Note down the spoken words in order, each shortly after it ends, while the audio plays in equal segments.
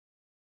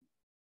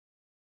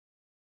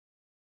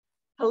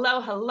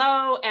Hello,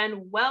 hello,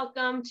 and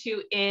welcome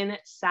to In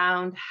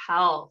Sound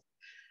Health,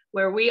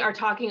 where we are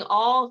talking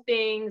all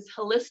things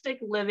holistic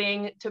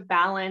living to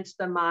balance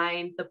the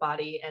mind, the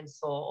body, and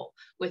soul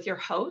with your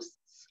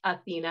hosts,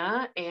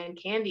 Athena and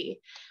Candi.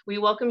 We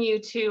welcome you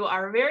to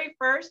our very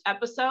first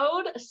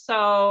episode.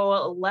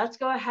 So let's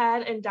go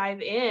ahead and dive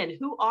in.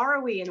 Who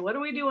are we and what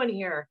are we doing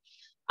here?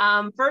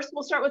 First,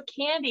 we'll start with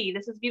Candi.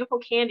 This is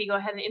beautiful Candi. Go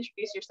ahead and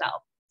introduce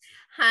yourself.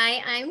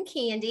 Hi, I'm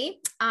Candi.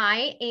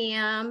 I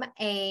am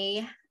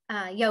a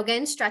yoga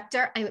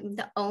instructor. I'm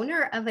the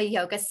owner of a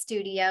yoga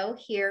studio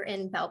here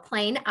in Belle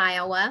Plaine,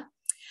 Iowa.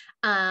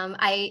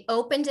 I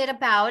opened it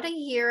about a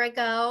year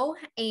ago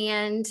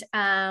and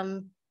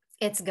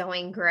it's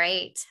going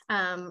great.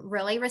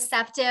 Really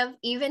receptive,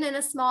 even in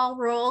a small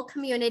rural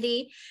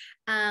community.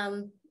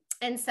 And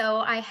so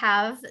I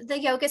have the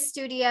yoga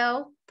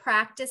studio,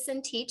 practice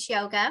and teach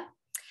yoga.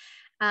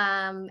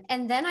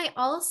 And then I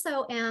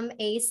also am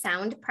a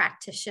sound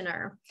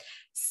practitioner.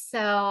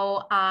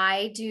 So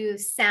I do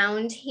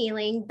sound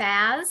healing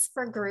baths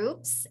for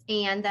groups.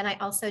 And then I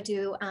also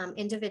do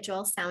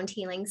individual sound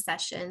healing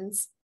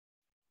sessions.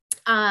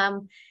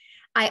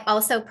 I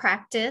also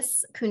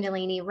practice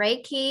Kundalini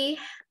Reiki,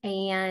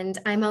 and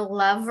I'm a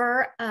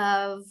lover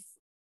of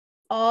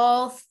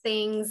all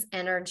things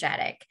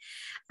energetic,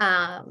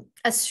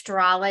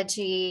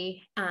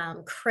 astrology,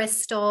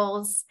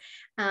 crystals.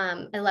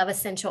 I love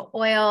essential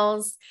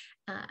oils.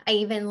 I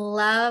even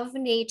love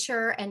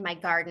nature and my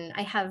garden.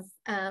 I have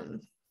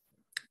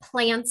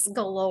plants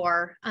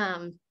galore,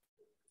 and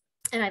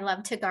I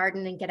love to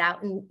garden and get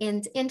out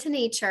and into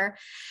nature.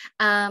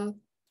 I'm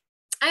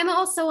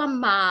also a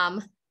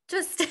mom,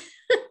 just a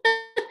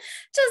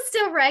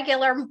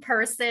regular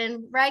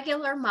person,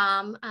 regular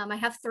mom. I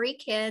have 3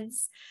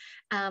 kids.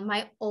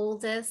 My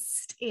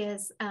oldest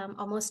is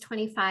almost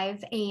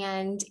 25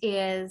 and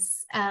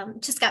is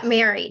just got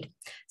married.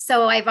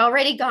 So I've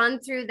already gone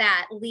through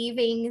that,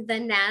 leaving the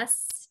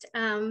nest.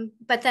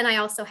 But then I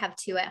also have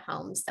 2 at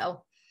home.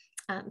 So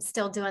I'm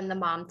still doing the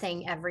mom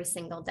thing every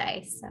single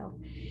day. So,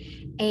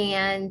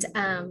 and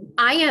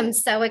I am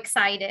so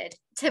excited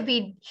to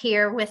be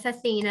here with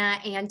Athena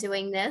and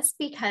doing this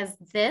because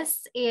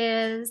this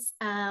is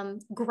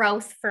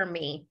growth for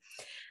me.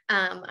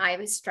 I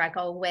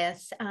struggle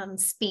with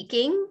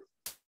speaking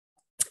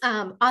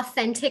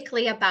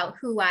authentically about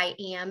who I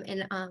am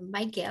and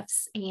my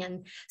gifts.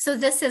 And so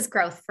this is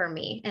growth for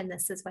me. And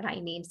this is what I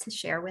need to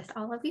share with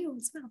all of you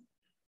as well.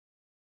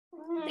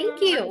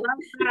 Thank you. I love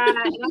that.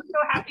 I'm so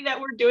happy that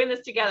we're doing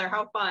this together.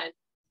 How fun.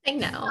 I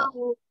know.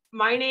 So,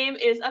 my name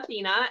is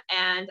Athena,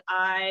 and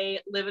I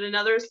live in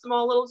another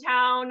small little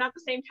town, not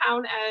the same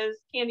town as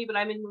Candi, but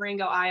I'm in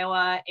Marengo,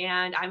 Iowa,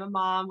 and I'm a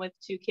mom with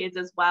 2 kids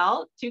as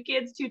well. 2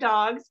 kids, 2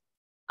 dogs.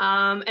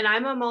 And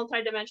I'm a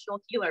multidimensional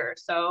healer.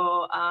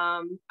 So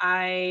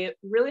I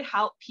really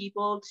help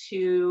people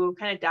to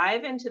kind of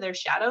dive into their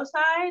shadow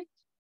side,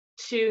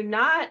 to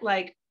not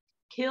like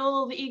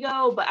kill the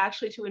ego, but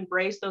actually to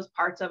embrace those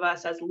parts of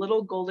us as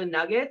little golden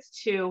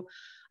nuggets to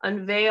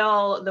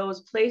unveil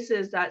those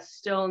places that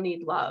still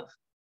need love.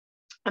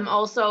 I'm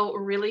also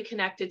really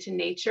connected to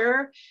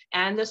nature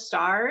and the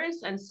stars.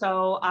 And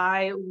so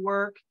I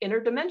work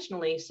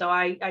interdimensionally. So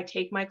I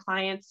take my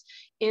clients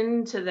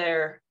into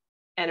their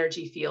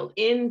energy field,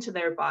 into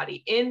their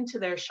body, into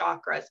their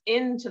chakras,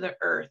 into the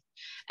earth.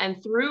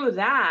 And through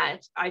that,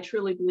 I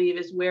truly believe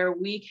is where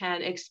we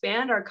can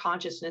expand our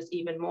consciousness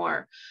even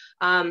more.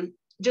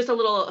 Just a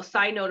little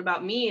side note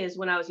about me is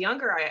when I was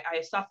younger,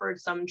 I suffered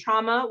some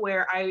trauma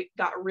where I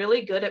got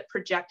really good at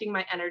projecting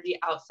my energy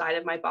outside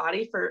of my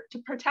body to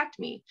protect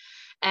me.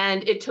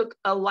 And it took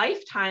a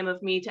lifetime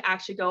of me to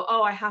actually go,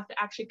 oh, I have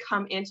to actually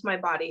come into my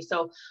body.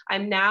 So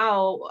I'm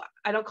now,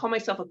 I don't call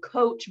myself a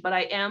coach, but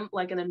I am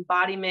like an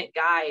embodiment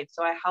guide.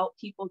 So I help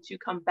people to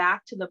come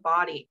back to the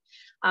body.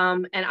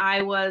 And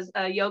I was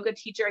a yoga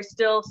teacher. I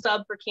still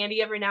sub for Candi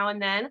every now and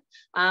then.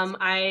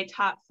 I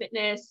taught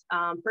fitness,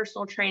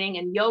 personal training,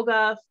 and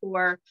yoga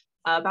for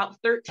about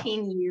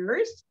 13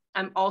 years.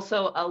 I'm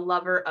also a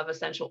lover of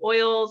essential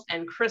oils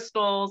and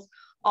crystals,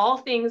 all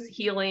things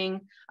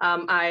healing.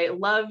 I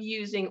love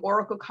using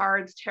oracle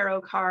cards,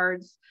 tarot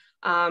cards,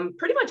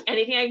 pretty much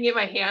anything I can get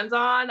my hands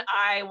on.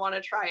 I want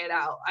to try it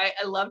out.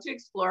 I love to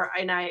explore,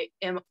 and I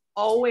am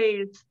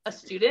always a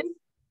student,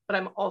 but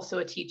I'm also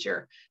a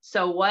teacher.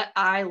 So what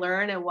I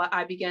learn and what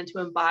I begin to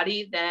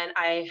embody, then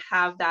I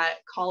have that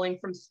calling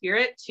from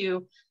spirit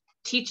to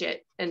teach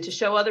it and to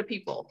show other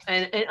people,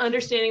 and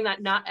understanding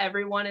that not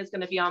everyone is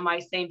going to be on my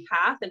same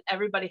path, and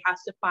everybody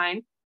has to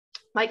find,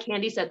 like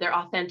Candi said, their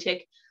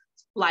authentic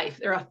life,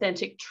 their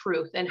authentic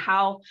truth, and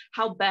how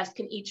best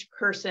can each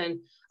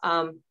person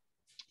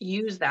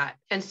use that.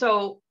 And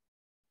so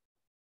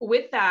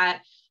with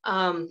that,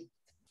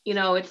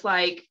 it's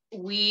like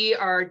we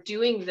are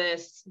doing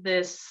this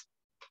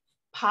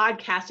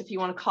podcast, if you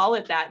want to call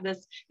it that,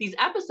 these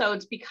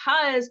episodes,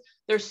 because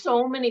there's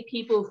so many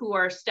people who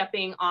are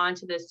stepping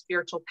onto this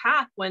spiritual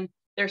path when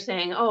they're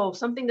saying, oh,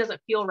 something doesn't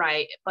feel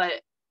right,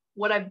 but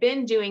what I've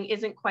been doing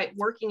isn't quite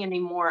working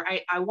anymore.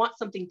 I want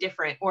something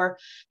different. Or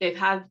they've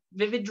had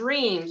vivid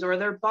dreams, or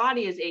their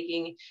body is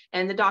aching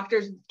and the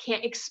doctors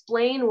can't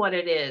explain what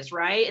it is,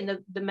 right? And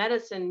the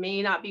medicine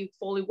may not be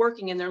fully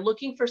working, and they're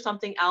looking for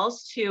something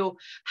else to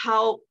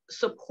help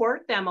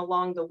support them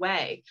along the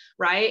way,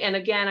 right? And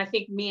again, I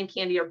think me and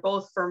Candi are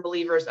both firm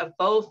believers of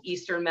both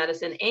Eastern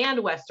medicine and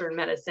Western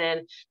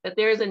medicine, that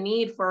there's a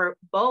need for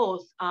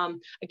both.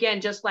 Again,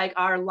 just like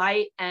our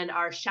light and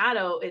our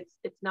shadow,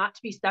 it's not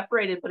to be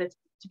separated, but it's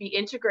to be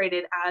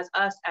integrated as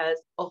us as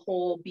a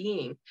whole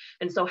being.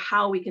 And so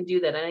how we can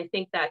do that. And I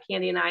think that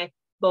Candi and I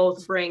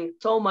both bring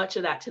so much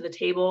of that to the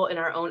table in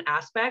our own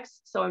aspects.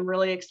 So I'm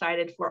really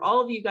excited for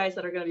all of you guys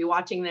that are going to be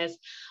watching this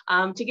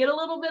to get a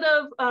little bit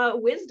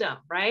of wisdom,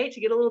 right? To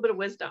get a little bit of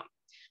wisdom.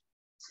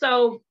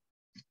 So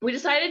we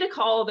decided to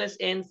call this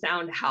In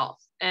Sound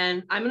Health.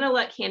 And I'm going to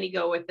let Candi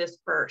go with this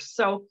first.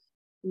 So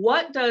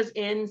what does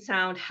In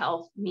Sound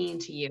Health mean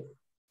to you?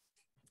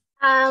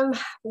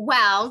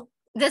 Well,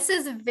 this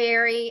is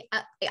very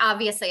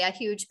obviously a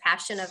huge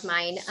passion of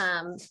mine,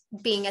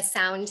 being a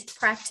sound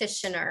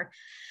practitioner.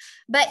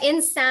 But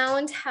in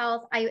sound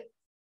health,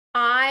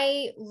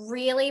 I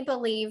really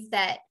believe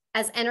that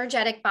as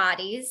energetic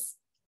bodies,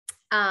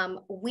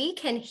 we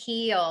can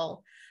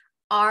heal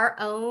our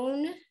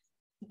own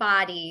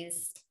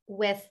bodies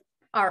with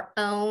our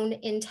own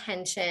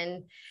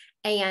intention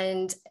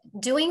and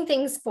doing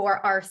things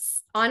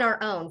on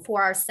our own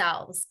for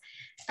ourselves.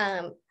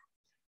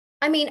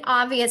 I mean,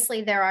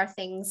 obviously there are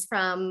things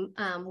from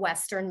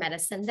Western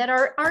medicine that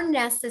are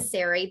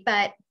necessary,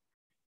 but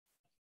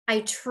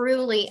I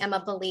truly am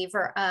a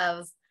believer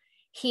of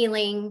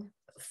healing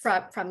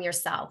from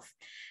yourself.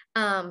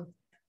 And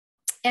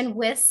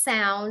with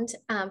sound,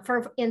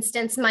 for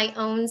instance, my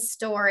own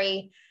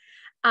story,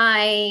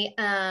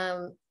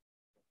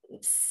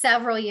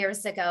 several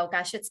years ago,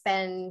 gosh, it's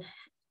been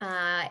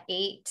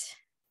 8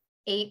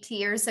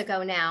 years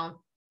ago now,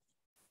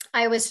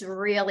 I was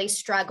really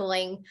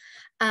struggling,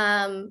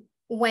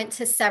 went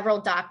to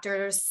several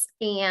doctors,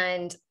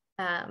 and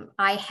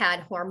I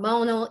had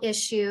hormonal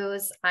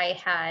issues. I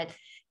had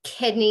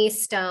kidney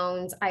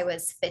stones. I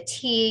was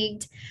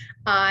fatigued.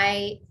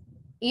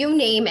 You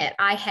name it,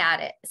 I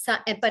had it. So,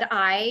 but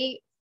I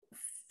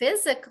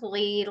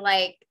physically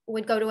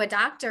would go to a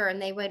doctor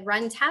and they would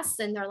run tests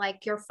and they're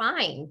like, you're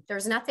fine.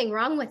 There's nothing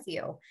wrong with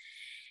you.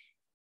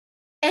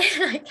 And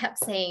I kept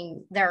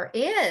saying,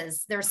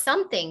 there's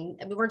something.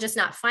 We're just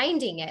not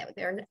finding it.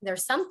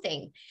 There's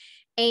something.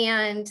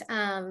 And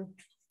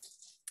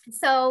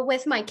so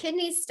with my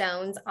kidney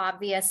stones,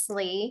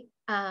 obviously,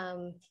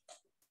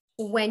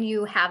 when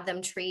you have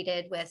them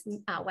treated with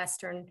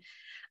Western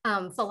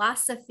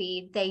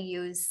philosophy, they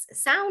use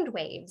sound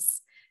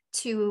waves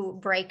to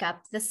break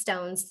up the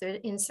stones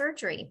in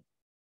surgery.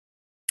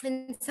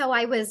 And so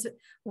I was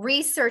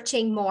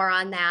researching more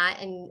on that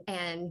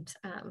and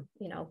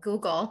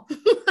Google,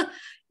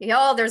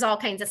 there's all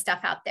kinds of stuff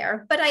out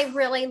there, but I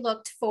really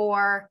looked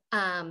for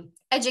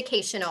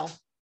educational,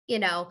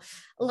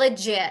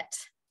 legit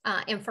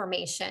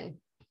information.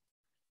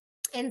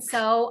 And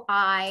so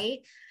I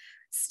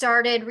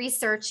started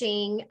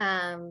researching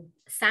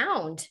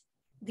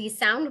these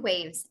sound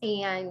waves,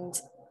 and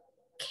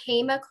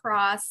came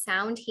across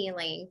sound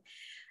healing.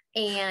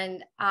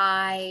 And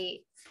I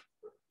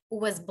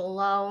was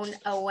blown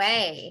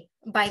away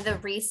by the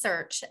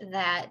research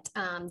that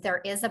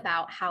there is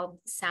about how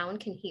sound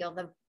can heal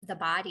the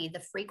body, the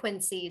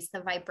frequencies,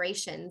 the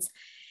vibrations.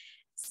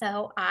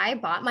 So I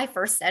bought my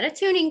first set of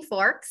tuning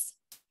forks.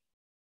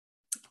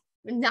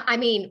 I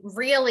mean,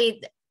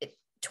 really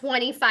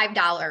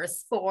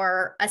 $25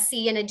 for a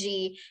C and a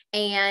G,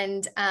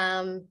 and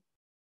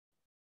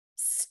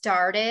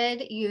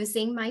started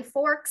using my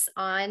forks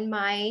on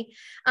my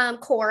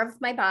core of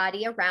my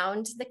body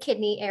around the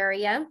kidney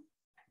area,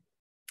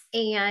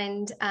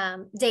 and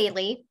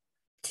daily,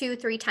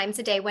 2-3 times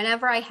a day.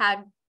 Whenever I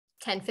had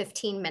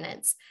 10-15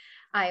 minutes,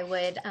 I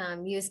would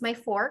use my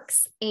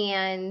forks,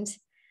 and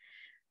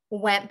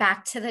went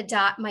back to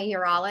my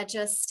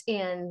urologist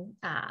in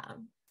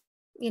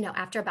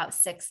after about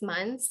 6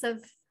 months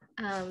of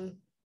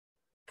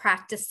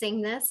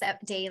practicing this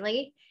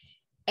daily.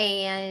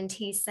 And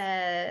he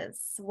says,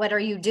 what are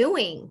you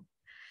doing?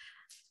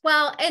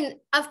 Well, and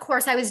of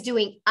course I was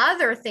doing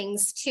other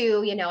things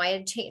too. I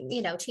had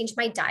changed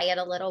my diet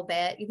a little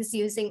bit. I was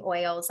using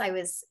oils. I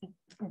was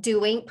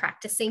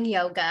practicing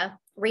yoga,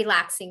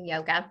 relaxing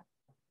yoga,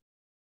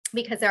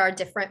 because there are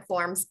different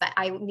forms, but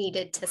I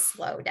needed to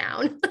slow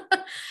down.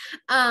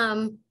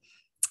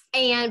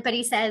 But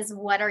he says,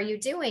 what are you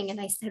doing? And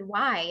I said,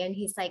 why? And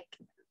he's like,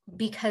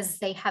 because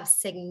they have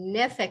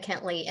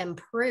significantly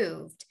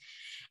improved.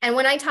 And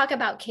when I talk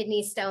about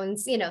kidney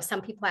stones,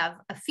 some people have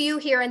a few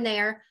here and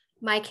there.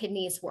 My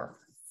kidneys were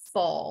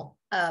full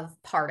of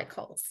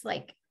particles.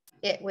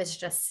 It was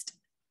just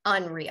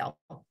unreal.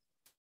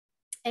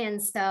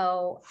 And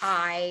so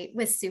I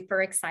was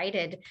super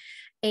excited.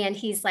 And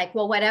he's like,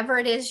 well, whatever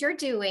it is you're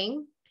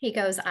doing, he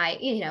goes,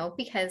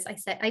 because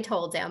I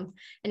told him,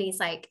 and he's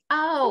like,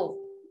 oh,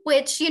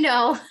 which, you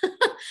know,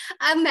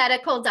 a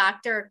medical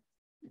doctor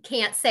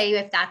can't say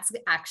if that's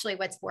actually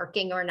what's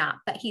working or not,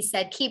 but he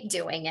said, keep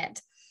doing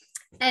it.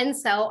 And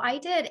so I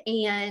did.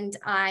 And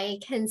I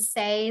can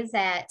say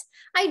that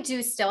I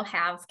do still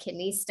have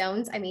kidney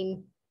stones. I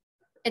mean,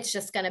 it's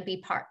just going to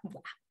be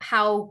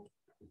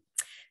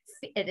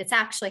it's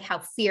actually how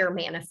fear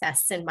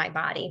manifests in my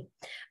body.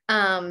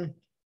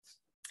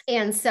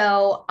 And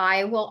so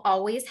I will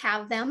always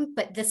have them,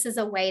 but this is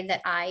a way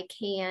that I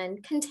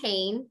can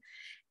contain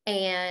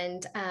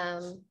and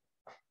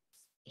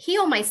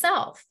heal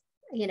myself,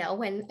 you know,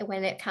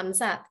 when it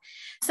comes up.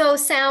 So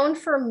sound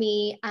for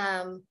me,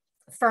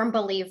 firm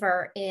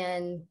believer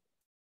in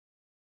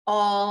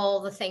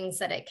all the things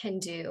that it can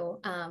do,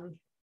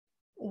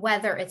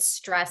 whether it's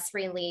stress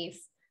relief,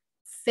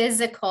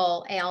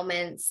 physical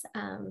ailments,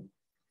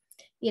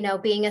 you know,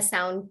 being a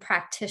sound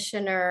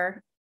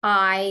practitioner,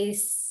 I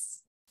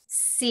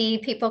see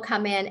people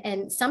come in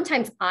and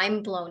sometimes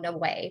I'm blown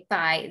away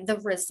by the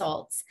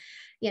results,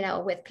 you know,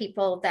 with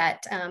people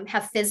that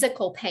have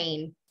physical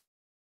pain.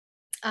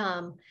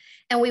 And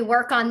we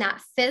work on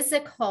that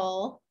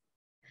physical,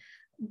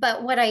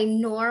 but what I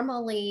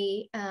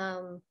normally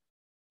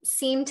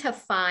seem to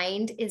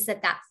find is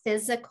that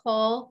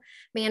physical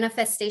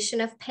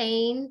manifestation of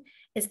pain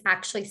is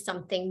actually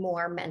something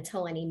more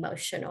mental and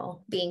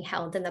emotional being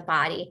held in the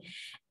body.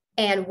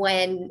 And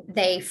when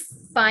they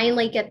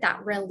finally get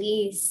that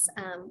release,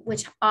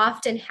 which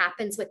often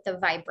happens with the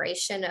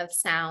vibration of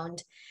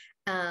sound,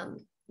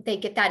 they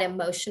get that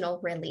emotional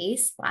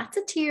release, lots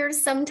of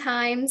tears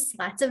sometimes,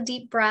 lots of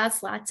deep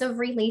breaths, lots of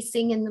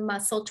releasing in the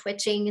muscle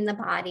twitching in the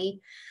body.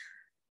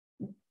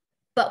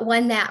 But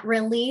when that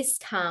release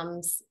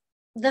comes,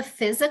 the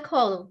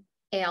physical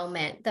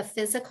ailment, the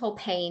physical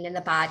pain in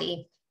the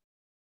body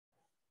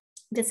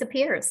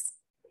disappears.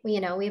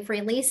 You know, we've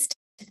released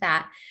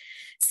that.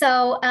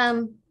 So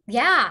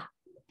yeah,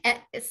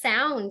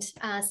 sound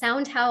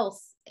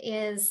health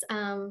is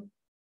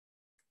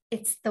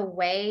it's the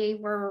way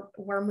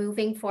we're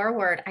moving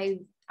forward.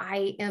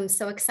 I am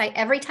so excited.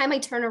 Every time I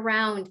turn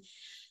around,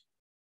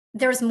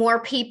 there's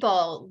more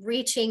people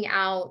reaching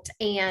out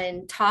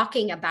and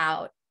talking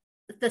about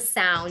the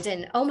sound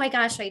and, oh my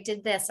gosh, I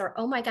did this, or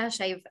oh my gosh,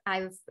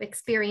 I've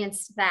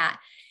experienced that.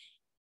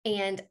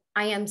 And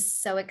I am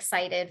so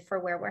excited for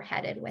where we're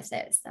headed with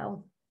it.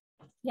 So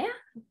yeah.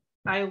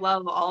 I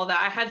love all of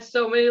that. I had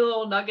so many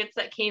little nuggets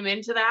that came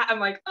into that. I'm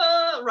like,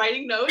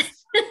 writing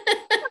notes.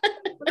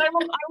 But I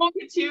won't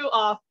get too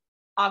off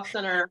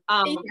center.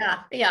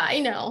 Yeah, I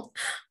know.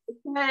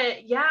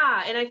 But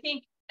yeah, and I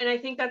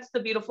think that's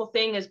the beautiful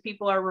thing is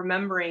people are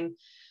remembering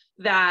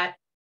that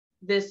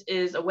this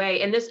is a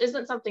way, and this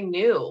isn't something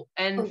new.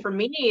 And for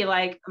me,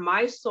 like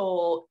my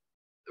soul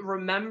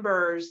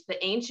remembers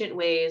the ancient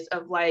ways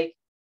of like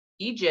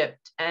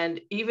Egypt,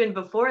 and even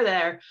before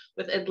there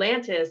with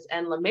Atlantis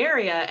and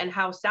Lemuria, and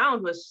how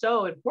sound was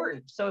so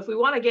important. So if we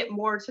want to get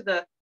more to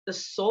the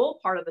soul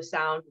part of the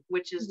sound,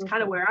 which is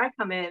kind of where I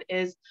come in,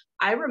 is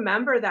I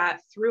remember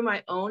that through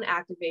my own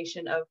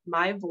activation of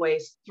my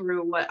voice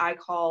through what I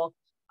call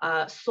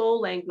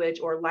soul language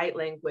or light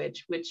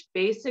language, which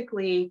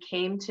basically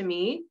came to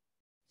me.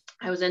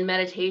 I was in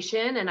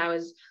meditation and I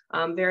was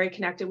very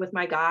connected with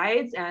my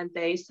guides, and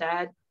they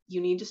said, you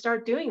need to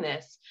start doing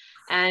this.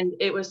 And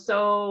it was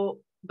so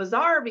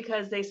bizarre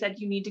because they said,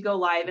 you need to go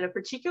live in a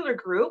particular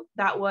group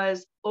that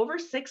was over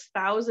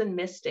 6,000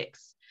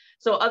 mystics.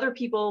 So other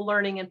people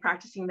learning and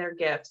practicing their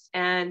gifts.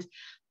 And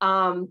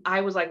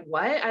I was like,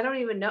 what? I don't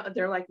even know.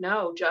 They're like,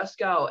 no, just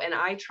go. And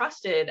I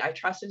trusted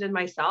in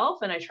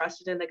myself, and I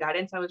trusted in the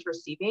guidance I was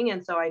receiving.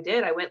 And so I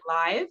did. I went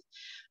live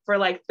for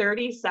like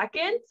 30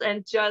 seconds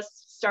and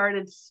just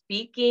started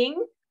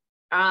speaking.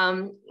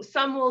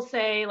 Some will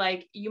say,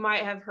 like, you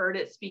might have heard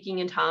it speaking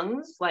in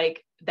tongues,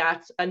 like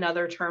that's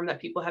another term that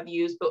people have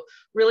used, but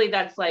really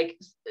that's like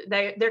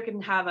there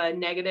can have a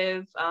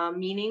negative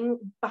meaning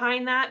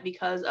behind that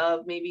because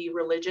of maybe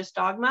religious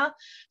dogma.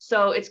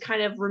 So it's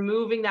kind of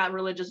removing that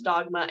religious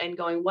dogma and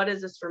going, what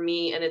is this for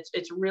me? And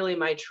it's really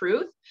my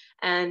truth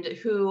and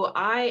who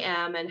I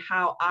am and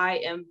how I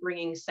am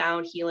bringing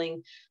sound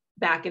healing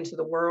back into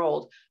the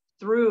world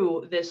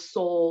through this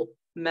soul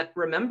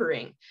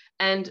remembering.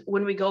 And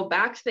when we go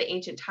back to the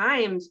ancient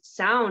times,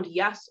 sound,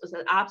 yes, was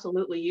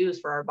absolutely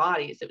used for our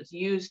bodies. It was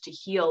used to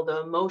heal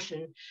the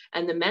emotion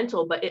and the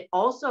mental, but it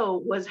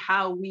also was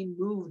how we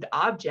moved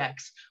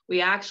objects. We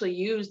actually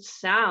used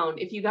sound.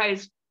 If you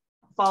guys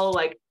follow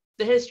like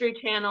the History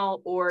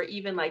Channel or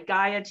even like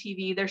Gaia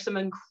TV, there's some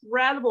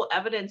incredible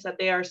evidence that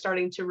they are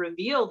starting to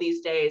reveal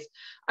these days.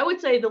 I would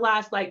say the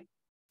last like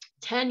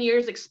 10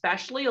 years,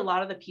 especially, a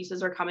lot of the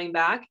pieces are coming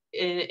back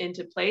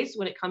into place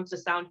when it comes to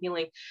sound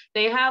healing.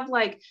 They have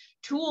like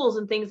tools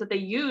and things that they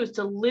use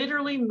to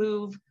literally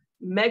move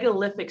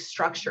megalithic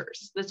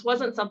structures. This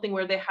wasn't something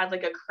where they had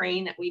like a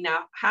crane that we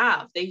now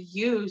have. They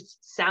used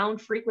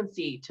sound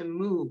frequency to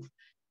move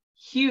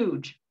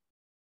huge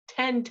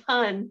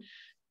 10-ton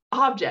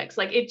objects.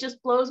 Like it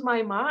just blows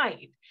my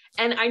mind.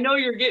 And I know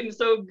you're getting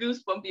so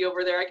goosebumpy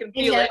over there. I can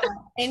feel it.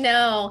 I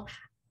know.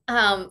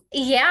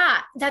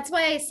 Yeah, that's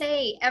why I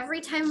say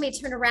every time I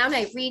turn around,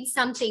 I read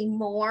something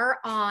more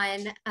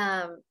on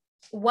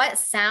what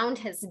sound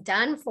has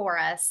done for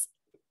us.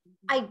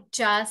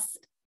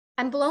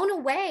 I'm blown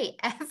away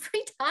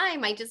every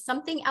time.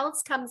 Something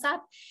else comes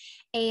up.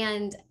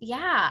 And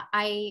yeah,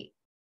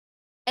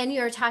 and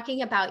you're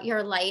talking about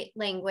your light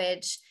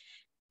language,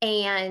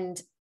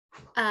 and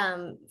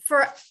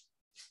for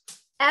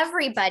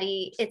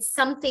everybody, it's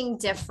something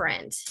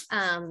different.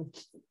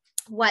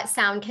 What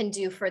sound can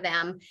do for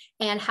them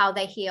and how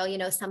they heal. You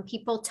know, some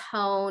people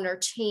tone or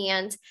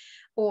chant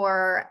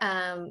or,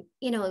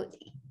 you know,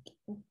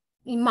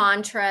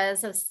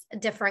 mantras of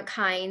different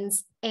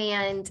kinds.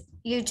 And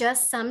you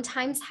just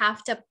sometimes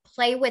have to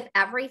play with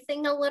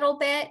everything a little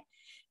bit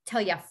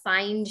till you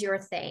find your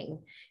thing.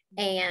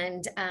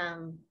 And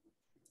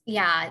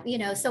yeah, you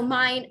know, so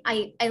mine,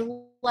 I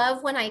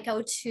love when I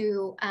go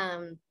to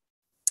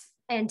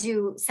and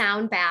do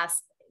sound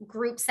baths,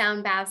 group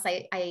sound baths.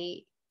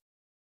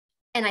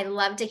 And I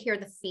love to hear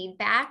the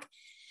feedback.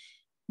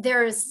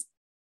 I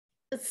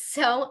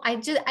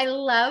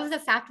love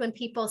the fact when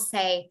people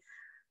say,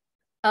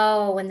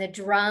 oh, when the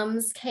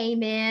drums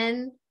came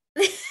in,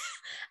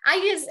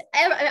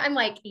 I'm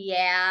like,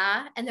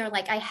 yeah. And they're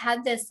like, I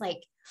had this,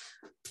 like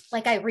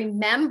I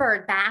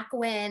remembered back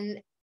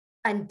when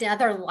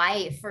another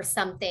life or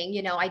something,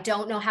 you know, I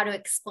don't know how to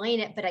explain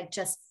it, but I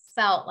just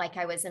felt like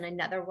I was in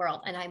another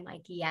world. And I'm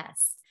like,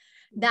 yes,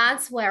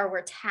 that's where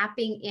we're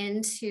tapping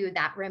into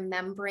that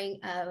remembering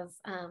of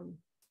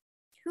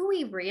who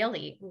we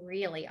really,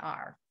 really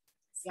are.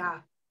 So.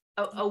 Yeah.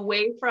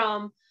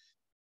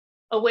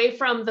 Away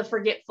from the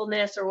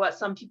forgetfulness, or what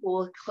some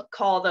people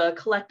call the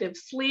collective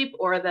sleep,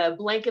 or the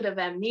blanket of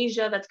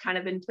amnesia that's kind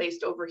of been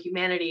placed over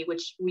humanity,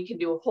 which we can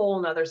do a whole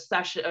nother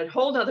session, a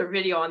whole nother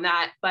video on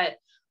that. But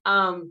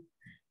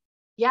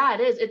yeah,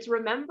 it is. It's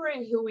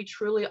remembering who we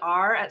truly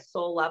are at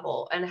soul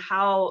level, and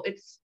how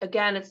it's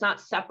not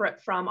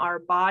separate from our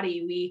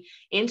body. We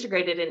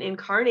integrated and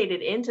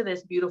incarnated into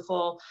this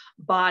beautiful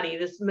body,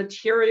 this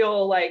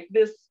material, like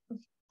this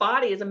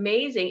body is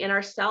amazing, and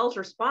our cells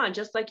respond,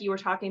 just like you were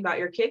talking about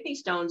your kidney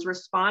stones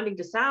responding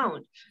to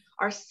sound.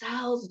 Our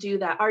cells do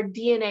that. Our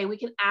DNA, we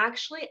can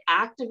actually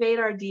activate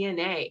our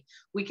DNA.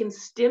 We can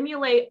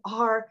stimulate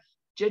our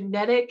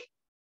genetic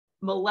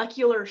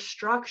molecular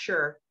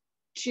structure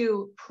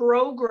to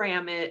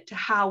program it to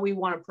how we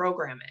want to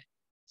program it.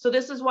 So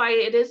this is why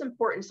it is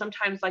important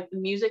sometimes, like the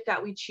music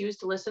that we choose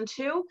to listen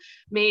to,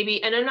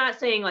 maybe, and I'm not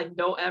saying like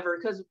don't ever,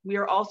 because we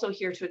are also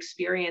here to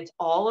experience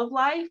all of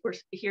life. We're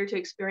here to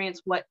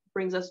experience what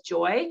brings us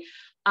joy.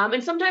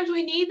 And sometimes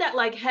we need that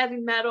like heavy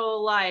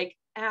metal, like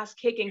ass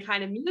kicking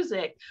kind of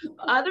music.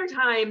 Other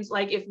times,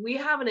 like if we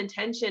have an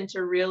intention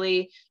to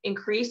really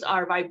increase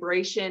our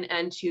vibration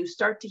and to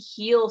start to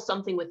heal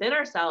something within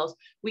ourselves,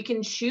 we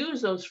can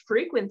choose those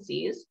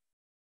frequencies,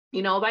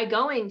 you know, by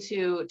going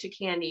to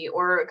Candi,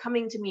 or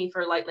coming to me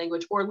for light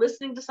language, or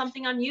listening to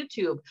something on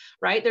YouTube,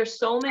 right? There's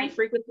so many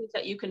frequencies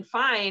that you can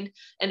find,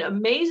 and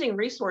amazing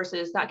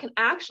resources that can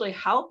actually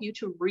help you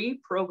to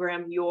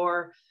reprogram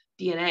your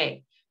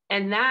DNA.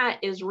 And that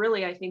is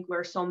really, I think,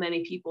 where so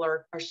many people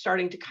are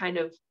starting to kind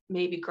of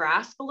maybe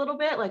grasp a little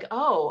bit, like,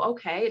 oh,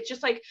 okay. It's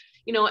just like,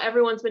 you know,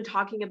 everyone's been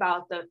talking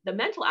about the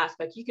mental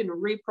aspect. You can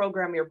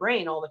reprogram your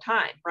brain all the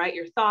time, right?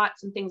 Your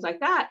thoughts and things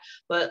like that.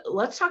 But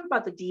let's talk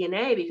about the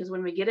DNA, because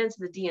when we get into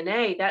the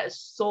DNA, that is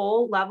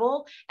soul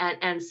level and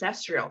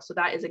ancestral. So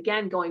that is,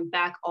 again, going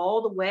back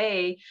all the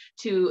way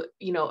to,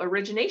 you know,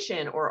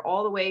 origination, or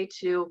all the way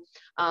to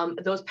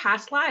those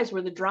past lives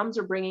where the drums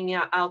are bringing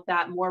out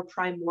that more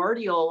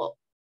primordial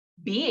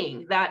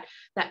being, that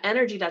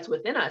energy that's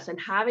within us. And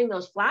having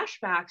those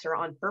flashbacks are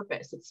on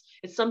purpose.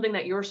 It's something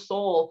that your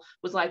soul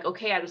was like,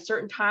 okay, at a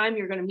certain time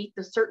you're going to meet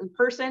this certain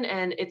person,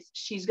 and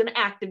she's going to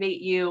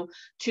activate you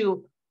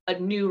to a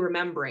new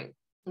remembering.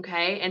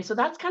 Okay. And so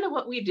that's kind of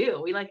what we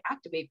do. We like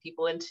activate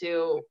people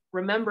into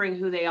remembering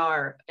who they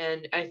are.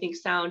 And I think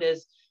sound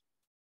is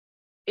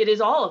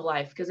all of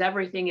life, because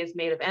everything is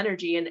made of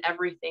energy and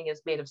everything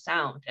is made of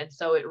sound. And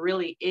so it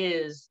really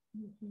is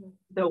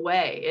the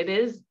way. It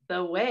is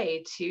the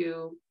way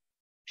to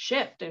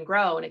shift and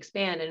grow and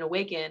expand and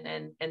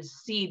awaken and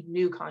seed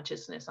new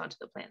consciousness onto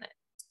the planet.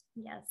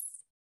 Yes,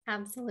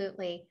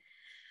 absolutely.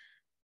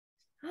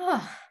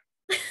 Oh.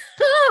 Let's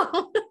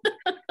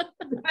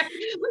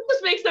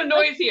just make some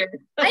noise here.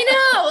 I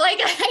know, like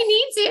I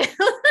need to.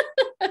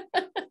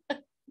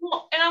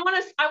 Well, and I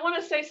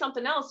want to say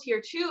something else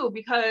here too,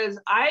 because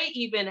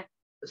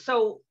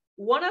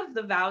one of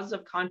the vows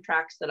of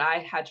contracts that I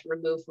had to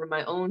remove from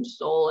my own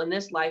soul in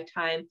this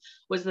lifetime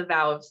was the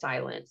vow of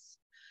silence.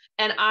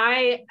 And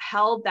I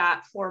held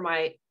that for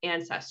my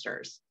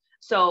ancestors.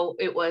 So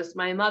it was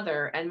my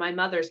mother and my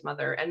mother's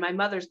mother and my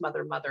mother's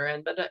mother,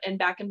 and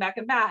back and back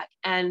and back.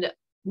 And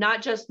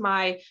not just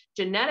my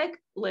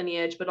genetic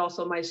lineage, but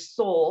also my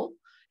soul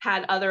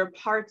had other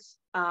parts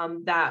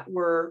that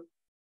were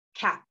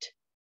capped,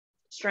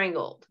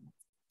 strangled,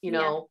 you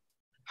know,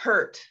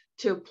 hurt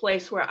to a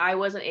place where I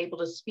wasn't able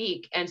to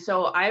speak. And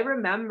so I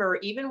remember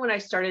even when I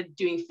started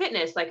doing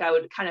fitness, like I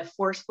would kind of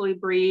forcefully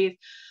breathe,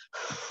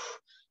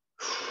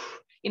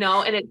 you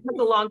know, and it took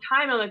a long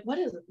time. I'm like, why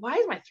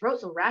is my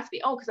throat so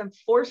raspy? Oh, because I'm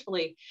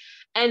forcefully.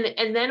 And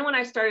then when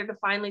I started to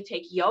finally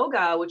take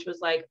yoga, which was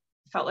like,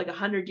 felt like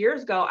 100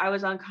 years ago, I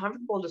was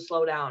uncomfortable to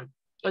slow down.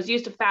 I was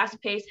used to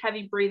fast paced,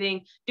 heavy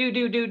breathing,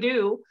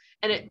 do.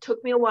 And it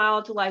took me a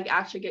while to like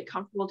actually get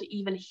comfortable to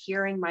even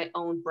hearing my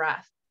own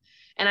breath.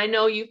 And I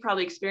know you've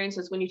probably experienced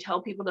this when you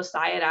tell people to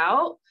sigh it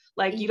out,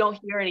 like you don't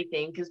hear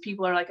anything because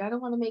people are like, I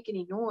don't want to make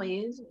any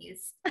noise.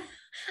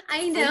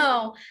 I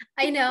know.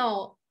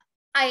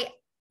 I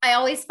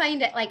always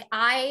find it like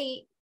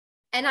I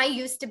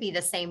used to be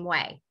the same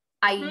way.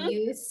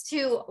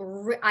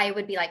 I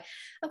would be like,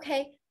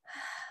 okay,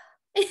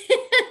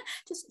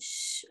 just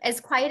shh,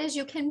 as quiet as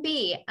you can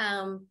be.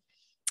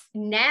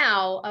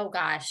 Now, oh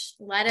gosh,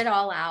 let it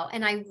all out.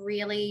 And I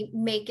really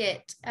make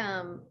it,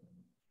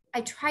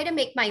 I try to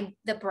make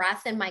the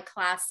breath in my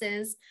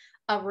classes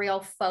a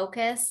real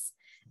focus.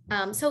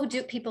 So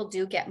people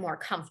do get more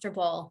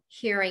comfortable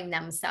hearing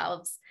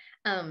themselves.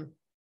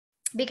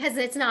 Because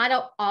it's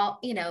not all,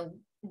 you know,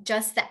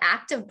 just the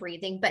act of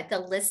breathing, but the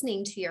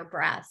listening to your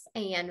breath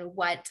and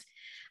what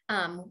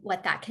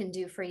that can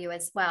do for you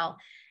as well.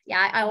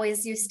 Yeah, I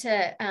always used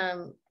to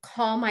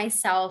call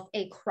myself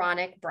a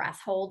chronic breath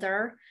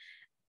holder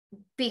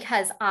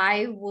because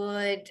I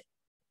would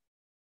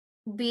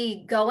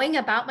be going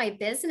about my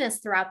business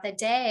throughout the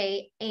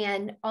day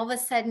and all of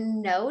a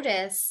sudden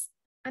notice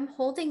I'm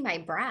holding my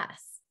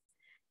breath,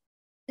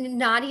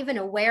 not even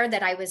aware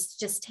that I was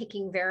just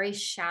taking very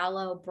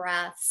shallow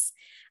breaths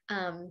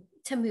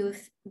to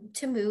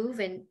move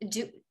and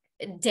do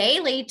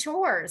daily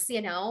chores,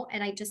 you know,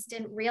 and I just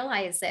didn't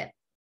realize it.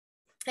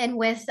 And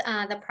with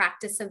the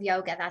practice of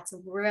yoga, that's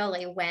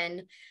really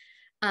when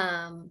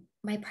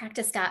my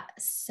practice got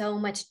so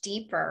much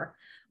deeper,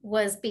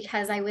 was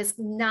because I was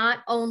not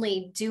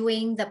only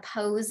doing the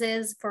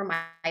poses for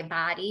my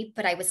body,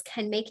 but I was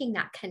making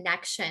that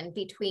connection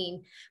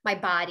between my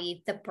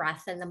body, the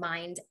breath, and the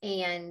mind.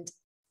 And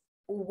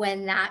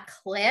when that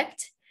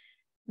clicked,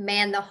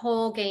 man, the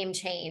whole game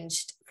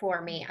changed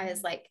for me. I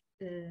was like,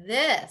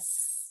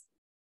 this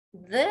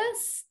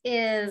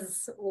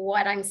is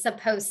what I'm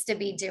supposed to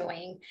be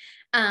doing.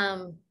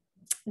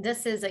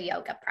 This is a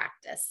yoga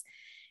practice.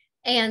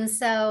 And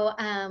so,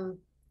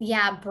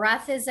 yeah,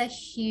 breath is a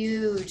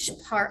huge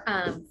part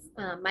of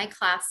my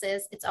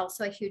classes. It's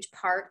also a huge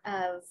part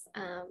of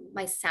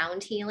my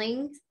sound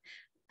healing.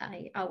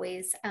 I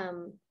always,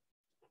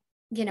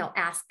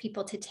 ask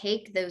people to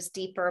take those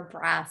deeper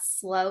breaths,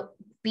 slow,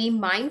 be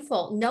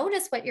mindful,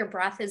 notice what your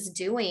breath is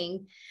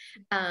doing,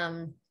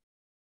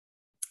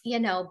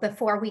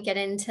 before we get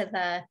into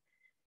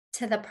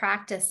the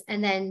practice.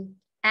 And then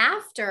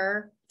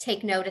after,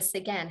 take notice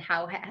again,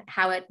 how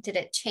did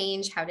it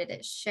change? How did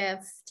it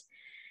shift?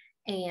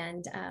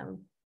 And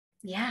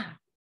yeah.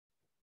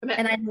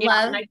 And I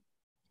love,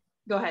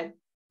 go ahead.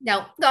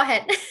 No, go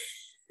ahead.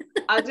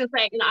 I was gonna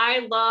say, and I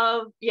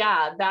love,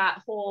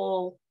 that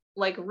whole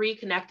like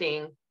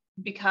reconnecting,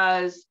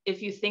 because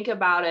if you think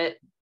about it,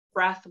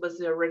 breath was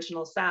the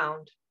original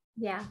sound.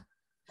 Yeah.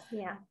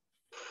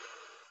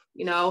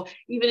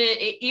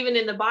 Even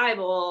in the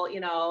Bible,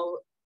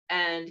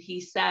 and he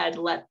said,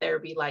 let there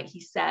be light. He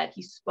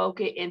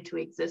spoke it into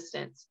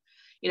existence,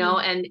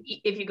 and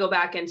if you go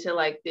back into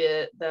like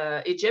the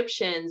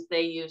Egyptians,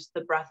 they used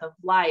the breath of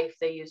life.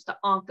 They used the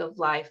ankh of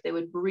life. They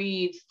would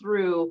breathe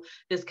through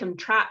this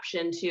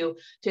contraption to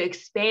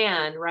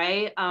expand.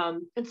 Right.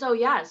 And so,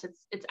 yes,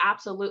 it's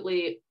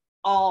absolutely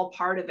all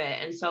part of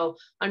it. And so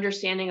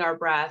understanding our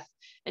breath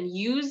and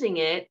using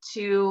it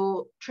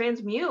to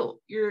transmute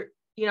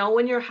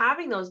when you're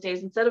having those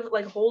days, instead of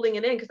like holding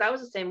it in, because I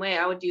was the same way.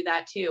 I would do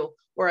that too,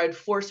 where I'd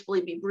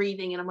forcefully be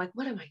breathing and I'm like,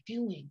 what am I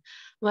doing?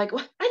 I'm like,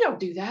 what? I don't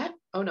do that.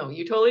 Oh no,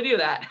 you totally do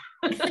that.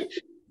 But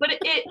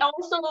it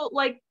also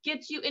like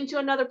gets you into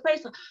another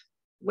place.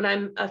 When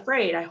I'm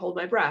afraid, I hold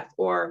my breath,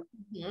 or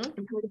I'm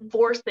trying to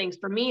force things.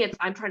 For me,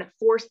 I'm trying to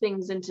force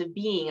things into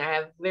being. I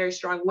have very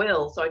strong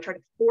will. So I try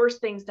to force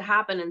things to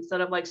happen instead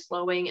of like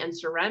slowing and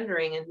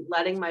surrendering and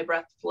letting my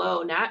breath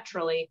flow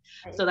naturally.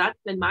 Right. So that's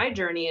been my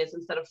journey, is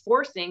instead of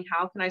forcing,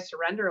 how can I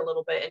surrender a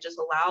little bit and just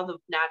allow the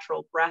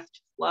natural breath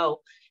to flow,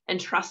 and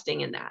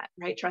trusting in that,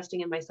 right? Trusting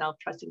in myself,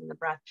 trusting in the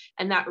breath.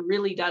 And that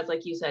really does,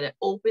 like you said, it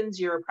opens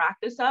your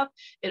practice up.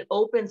 It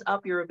opens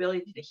up your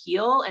ability to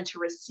heal and to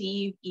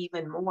receive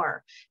even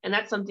more. And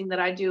that's something that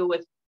I do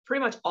with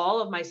pretty much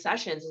all of my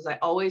sessions. Is I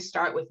always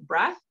start with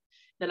breath.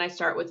 Then I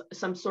start with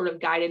some sort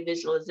of guided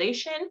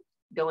visualization,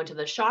 go into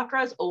the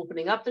chakras,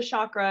 opening up the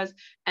chakras,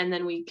 and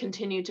then we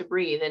continue to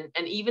breathe.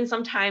 And even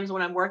sometimes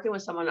when I'm working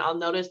with someone, I'll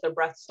notice their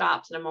breath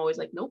stops and I'm always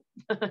like, nope,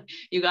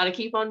 you got to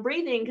keep on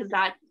breathing, because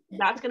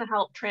that's going to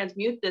help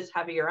transmute this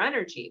heavier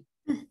energy.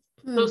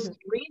 So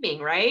screaming,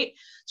 right?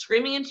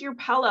 Screaming into your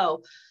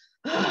pillow,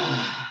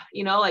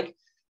 like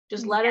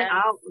Just let it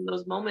out in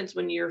those moments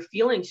when you're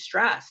feeling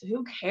stressed.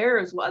 Who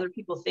cares what other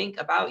people think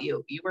about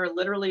you? You are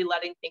literally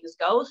letting things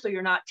go, so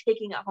you're not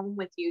taking it home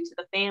with you to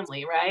the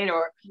family, right?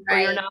 Or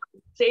you're not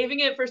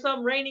saving it for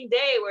some rainy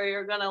day where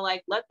you're gonna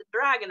like let the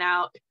dragon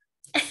out.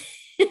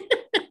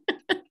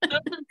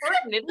 That's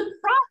important. It's a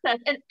process.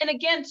 And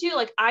again, too,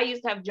 like I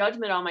used to have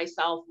judgment on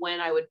myself when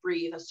I would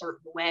breathe a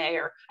certain way,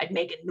 or I'd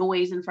make a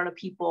noise in front of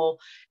people.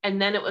 And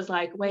then it was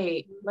like,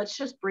 wait, let's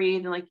just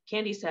breathe. And like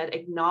Candi said,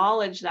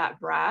 acknowledge that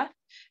breath.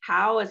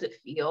 How does it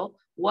feel?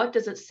 What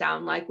does it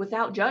sound like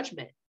without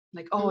judgment?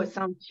 Like, oh, it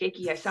sounds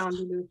shaky. I sound,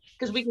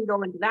 because we can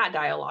go into that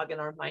dialogue in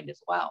our mind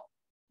as well.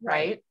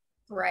 Right.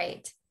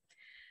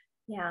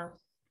 Yeah.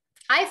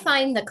 I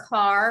find the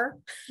car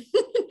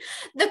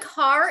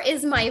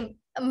is my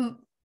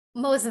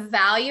most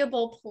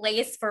valuable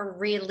place for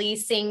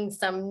releasing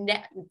some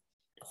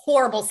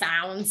horrible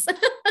sounds.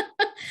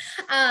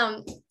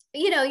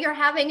 You're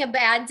having a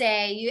bad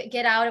day, you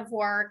get out of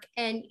work,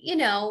 and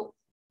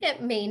it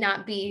may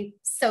not be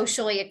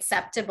socially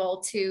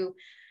acceptable to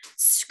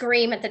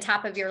scream at the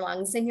top of your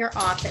lungs in your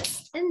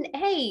office. And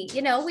hey,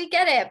 we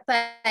get it,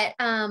 but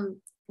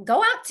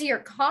go out to your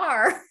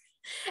car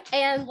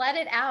and let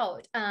it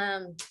out.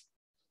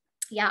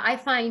 I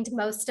find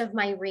most of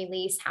my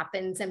release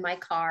happens in my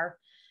car.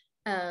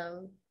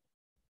 For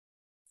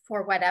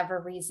whatever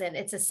reason,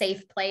 it's a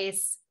safe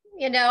place,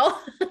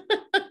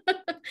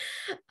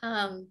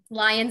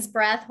 lion's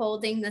breath,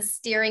 holding the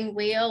steering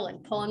wheel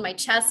and pulling my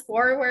chest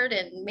forward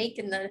and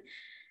making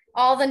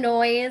all the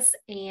noise.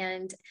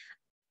 And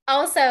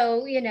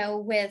also,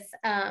 with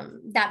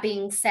that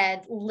being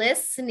said,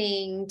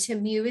 listening to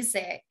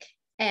music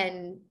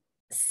and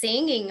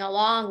singing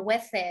along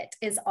with it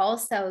is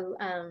also,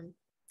 a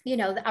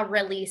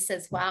release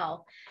as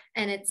well.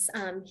 And it's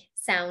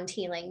sound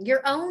healing.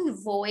 Your own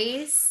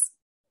voice,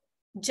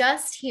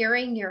 just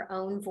hearing your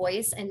own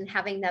voice and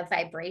having the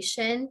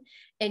vibration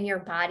in your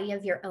body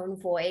of your own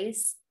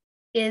voice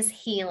is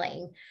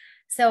healing.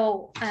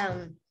 So,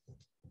 the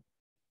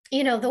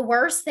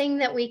worst thing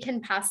that we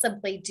can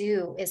possibly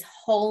do is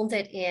hold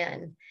it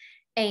in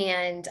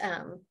and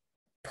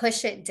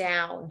push it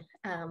down,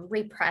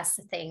 repress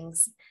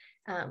things.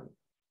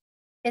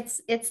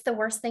 It's the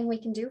worst thing we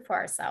can do for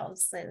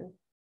ourselves.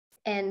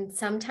 And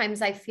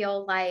sometimes I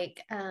feel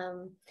like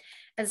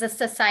as a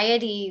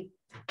society,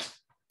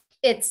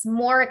 it's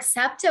more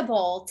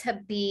acceptable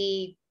to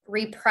be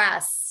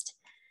repressed.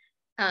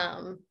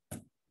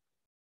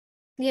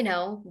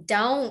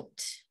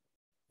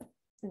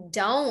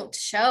 Don't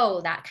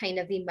show that kind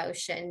of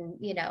emotion,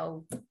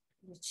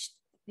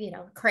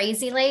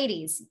 crazy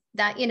ladies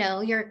that,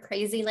 you're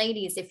crazy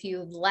ladies if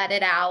you let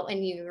it out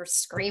and you're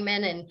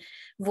screaming and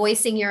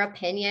voicing your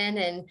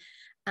opinion.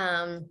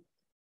 And,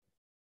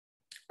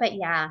 but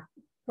yeah,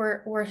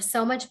 we're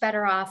so much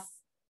better off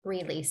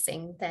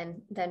releasing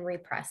than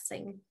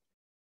repressing.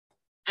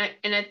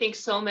 And I think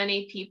so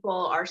many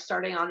people are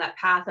starting on that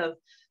path of,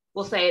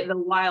 we'll say, the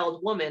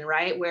wild woman,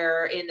 right?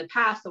 Where in the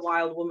past, the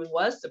wild woman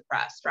was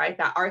suppressed, right?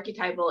 That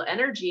archetypal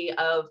energy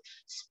of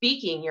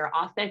speaking your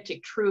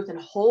authentic truth and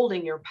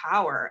holding your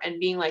power and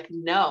being like,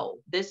 no,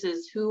 this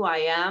is who I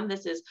am.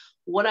 This is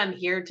what I'm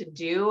here to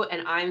do.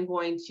 And I'm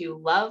going to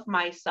love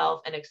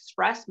myself and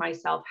express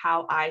myself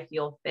how I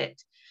feel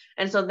fit.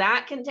 And so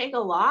that can take a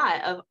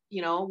lot of,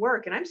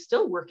 work. And I'm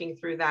still working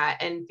through that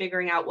and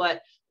figuring out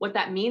what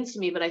that means to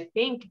me. But I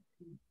think,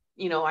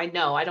 I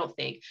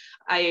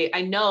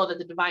know that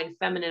the divine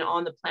feminine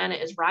on the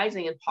planet is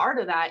rising. And part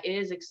of that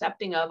is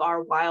accepting of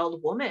our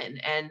wild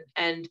woman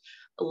and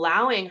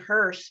allowing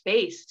her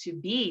space to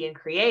be and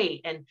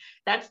create. And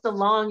that's the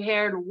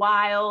long-haired,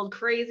 wild,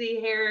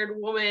 crazy-haired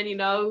woman,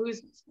 who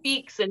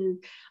speaks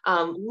and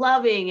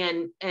loving.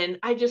 And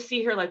I just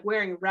see her like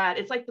wearing red.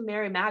 It's like the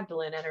Mary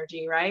Magdalene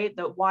energy, right?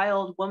 The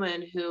wild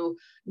woman who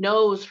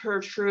knows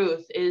her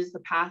truth is the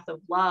path of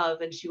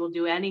love, and she will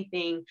do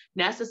anything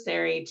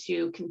necessary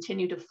to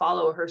continue to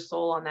follow her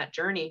soul on that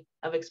journey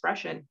of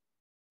expression.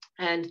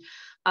 And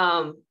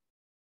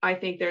I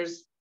think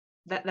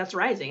that's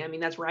rising. I mean,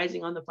 that's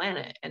rising on the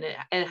planet, and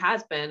it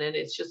has been, and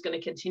it's just going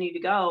to continue to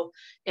go.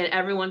 And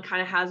everyone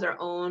kind of has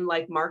their own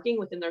like marking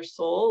within their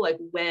soul, like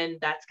when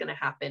that's going to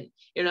happen,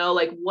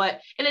 like what,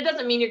 and it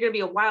doesn't mean you're going to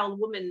be a wild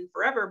woman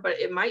forever, but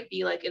it might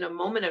be like in a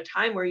moment of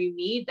time where you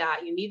need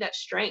that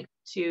strength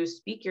to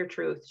speak your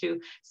truth, to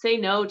say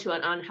no to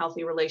an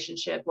unhealthy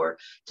relationship, or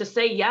to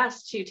say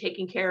yes to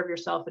taking care of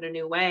yourself in a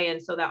new way.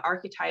 And so that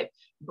archetype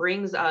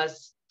brings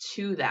us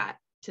to that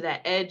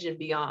edge and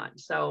beyond.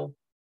 So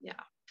yeah.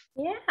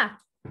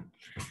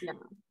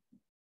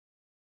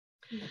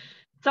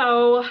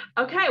 So,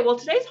 okay. Well,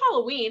 today's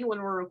Halloween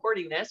when we're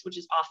recording this, which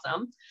is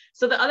awesome.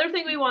 So the other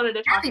thing we wanted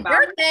to talk about.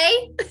 Happy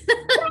birthday.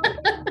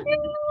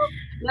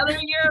 Another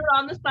year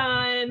around the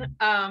sun.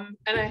 And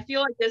I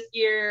feel like this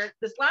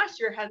last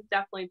year has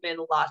definitely been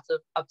lots of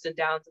ups and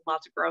downs and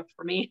lots of growth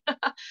for me.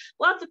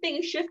 Lots of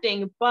things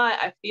shifting, but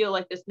I feel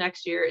like this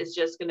next year is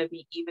just going to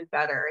be even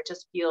better. It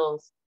just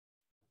feels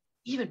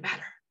even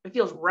better. It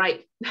feels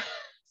right.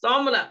 So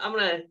I'm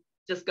gonna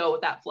just go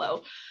with that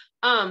flow.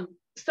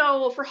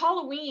 So for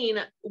Halloween,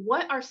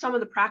 what are some of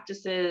the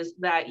practices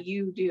that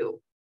you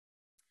do?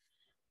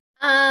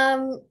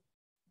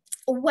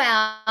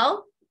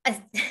 Well,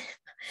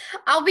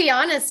 I'll be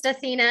honest,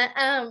 Athena,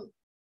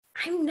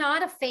 I'm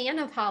not a fan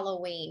of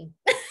Halloween.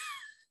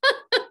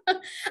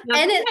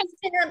 And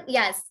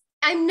yes,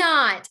 I'm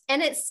not.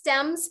 And it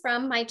stems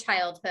from my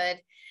childhood.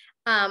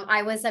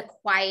 I was a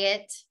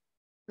quiet,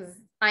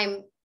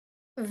 I'm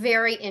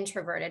very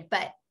introverted,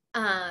 but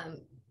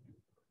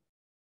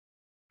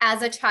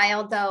as a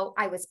child, though,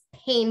 I was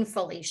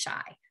painfully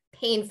shy,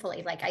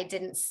 painfully, like I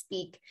didn't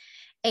speak.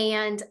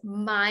 And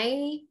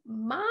my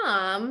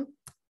mom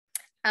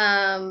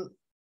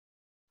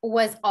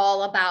was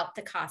all about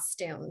the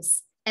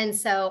costumes. And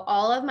so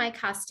all of my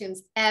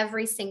costumes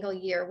every single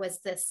year was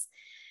this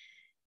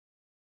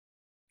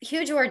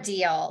huge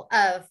ordeal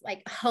of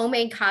like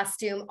homemade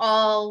costume.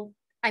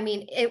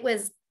 It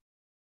was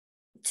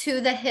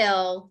to the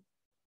hill,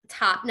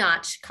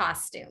 top-notch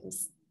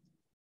costumes.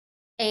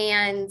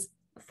 And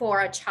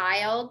for a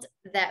child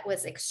that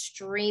was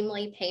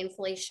extremely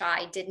painfully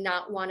shy, did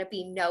not want to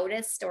be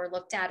noticed or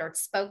looked at or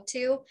spoke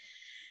to,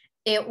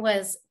 it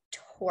was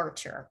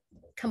torture,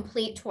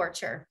 complete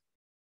torture.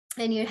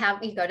 And you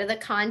go to the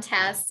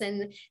contests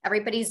and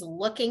everybody's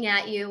looking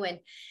at you. And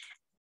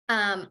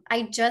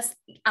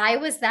I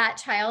was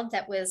that child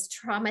that was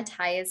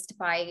traumatized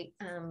by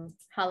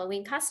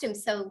Halloween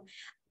costumes. So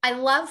I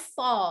love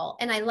fall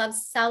and I love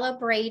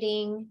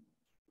celebrating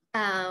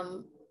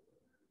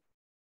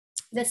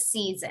the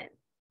season.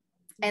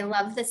 I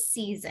love the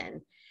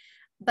season,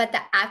 but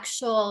the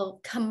actual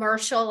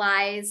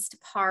commercialized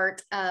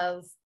part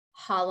of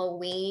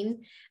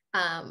Halloween,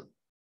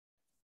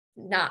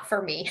 not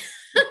for me,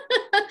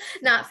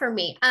 not for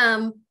me.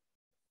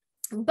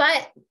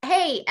 But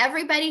hey,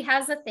 everybody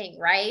has a thing,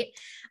 right?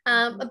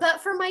 But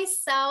for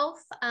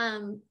myself,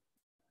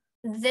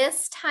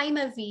 this time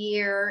of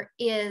year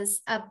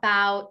is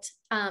about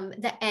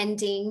the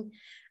ending,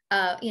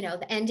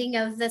 the ending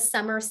of the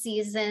summer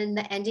season,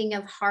 the ending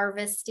of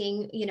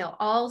harvesting,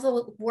 all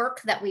the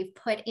work that we've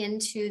put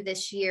into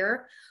this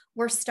year,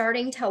 we're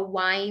starting to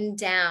wind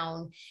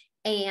down.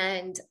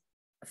 And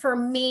for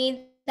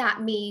me,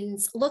 that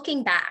means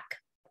looking back,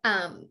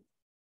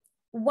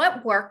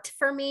 what worked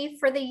for me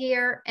for the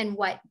year and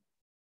what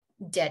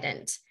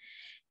didn't,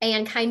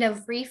 and kind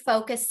of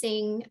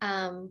refocusing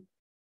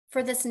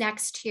for this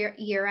next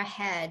year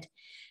ahead.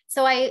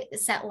 So I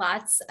set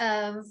lots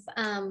of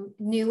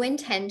new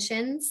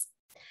intentions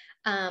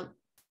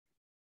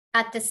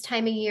at this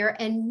time of year.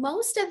 And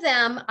most of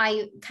them,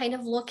 I kind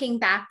of looking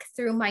back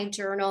through my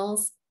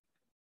journals,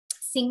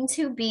 seem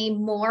to be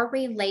more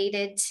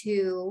related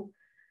to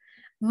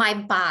my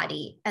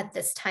body at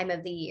this time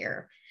of the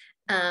year.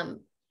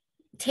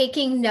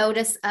 Taking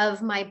notice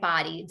of my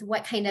body,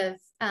 what kind of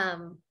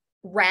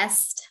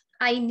rest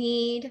I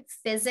need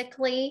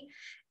physically,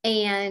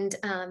 and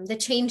the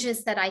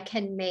changes that I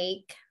can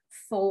make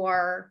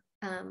for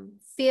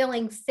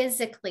feeling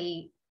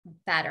physically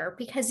better,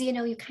 because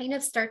you kind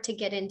of start to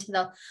get into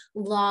the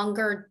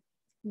longer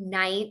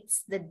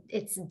nights,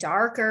 it's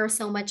darker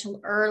so much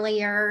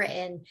earlier,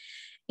 and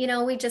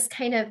we just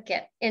kind of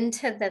get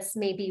into this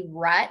maybe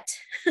rut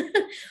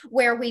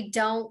where we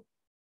don't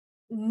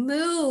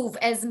move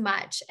as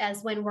much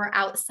as when we're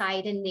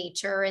outside in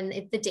nature and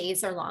the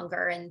days are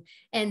longer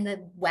and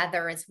the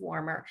weather is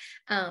warmer.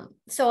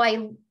 So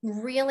I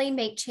really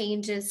make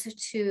changes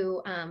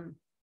to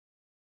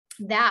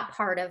that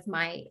part of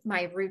my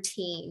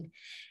routine.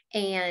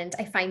 And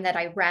I find that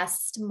I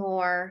rest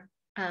more,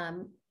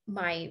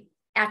 my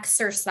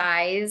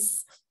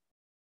exercise.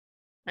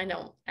 I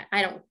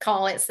don't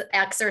call it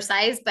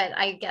exercise, but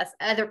I guess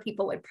other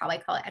people would probably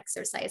call it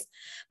exercise,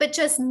 but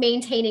just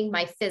maintaining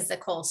my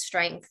physical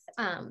strength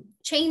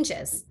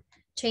changes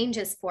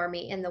for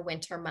me in the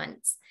winter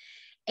months.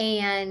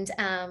 And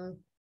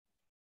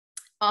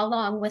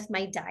along with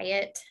my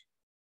diet,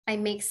 I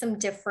make some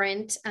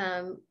different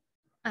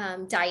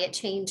diet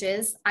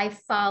changes. I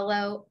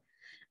follow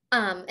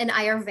an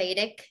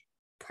Ayurvedic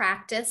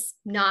practice,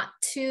 not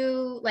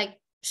too like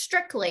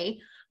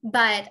strictly,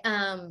 but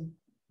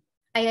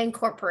I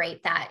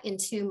incorporate that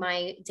into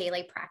my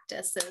daily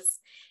practices.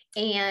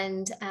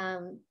 And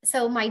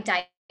so my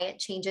diet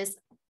changes.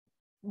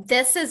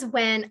 This is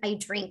when I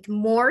drink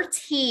more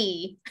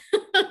tea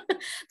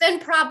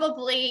than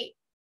probably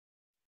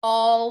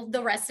all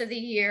the rest of the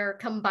year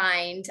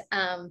combined.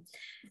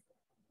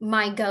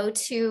 My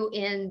go-to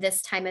in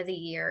this time of the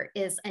year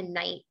is a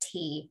night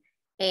tea,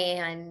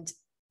 and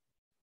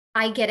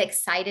I get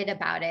excited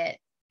about it.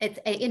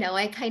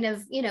 I kind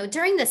of,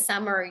 during the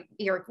summer,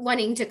 you're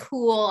wanting to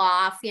cool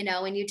off,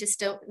 and you just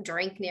don't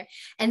drink near.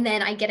 And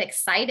then I get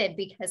excited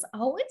because,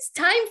 it's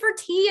time for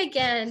tea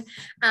again.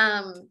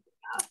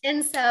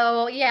 And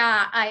so,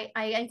 yeah,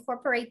 I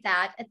incorporate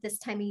that at this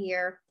time of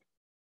year.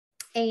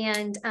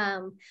 And,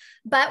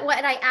 but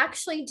what I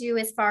actually do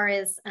as far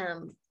as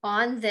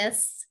on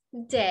this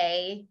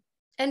day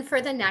and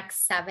for the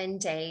next 7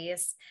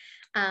 days,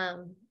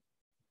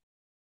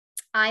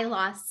 I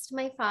lost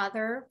my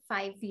father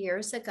 5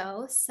 years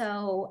ago.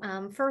 So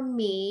for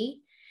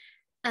me,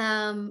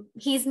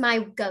 he's my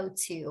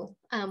go-to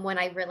when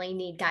I really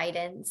need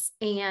guidance.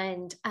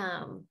 And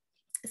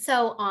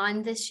so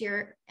on this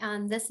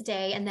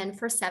day, and then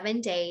for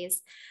 7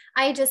 days,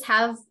 I just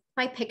have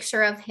my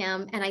picture of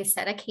him and I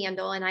set a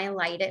candle and I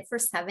light it for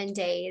 7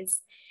 days,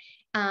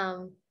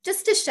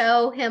 just to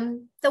show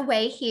him the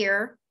way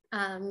here,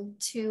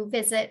 to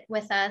visit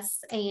with us,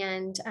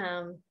 and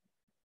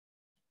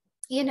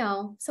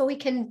so we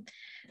can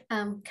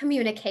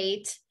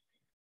communicate,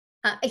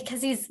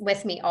 because he's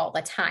with me all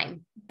the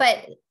time.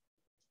 But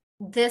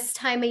this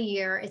time of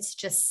year, it's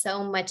just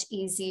so much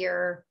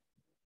easier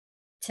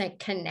to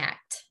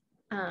connect.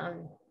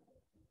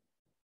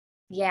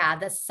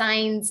 The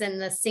signs and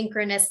the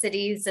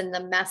synchronicities and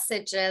the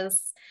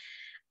messages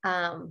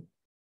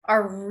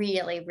are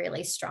really,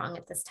 really strong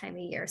at this time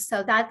of year.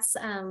 So that's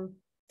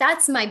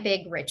my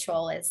big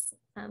ritual, is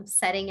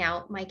setting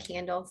out my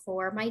candle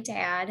for my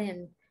dad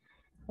and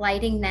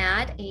lighting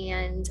that.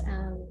 And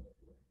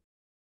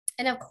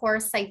of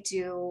course I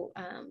do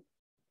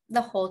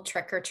the whole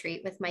trick or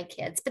treat with my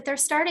kids, but they're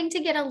starting to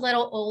get a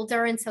little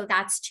older. And so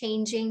that's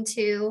changing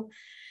too.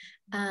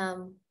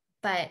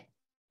 But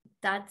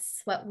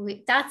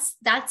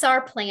that's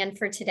our plan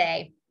for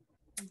today.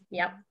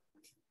 Yep.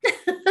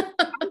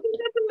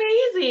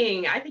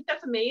 I think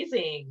that's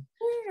amazing.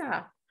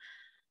 Yeah.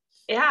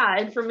 Yeah.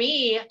 And for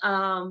me,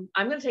 I'm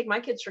going to take my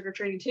kids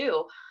trick-or-treating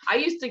too. I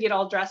used to get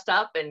all dressed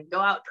up and go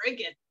out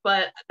drinking,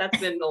 but that's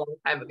been a long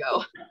time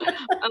ago.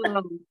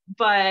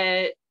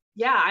 But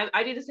yeah,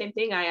 I do the same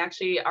thing. I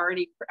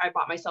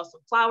bought myself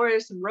some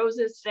flowers, some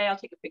roses today. I'll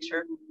take a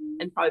picture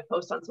and probably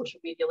post on social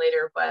media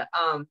later. But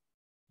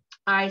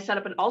I set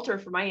up an altar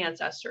for my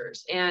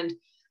ancestors. And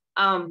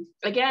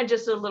again,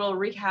 just a little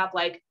recap,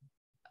 like,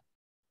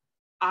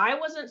 I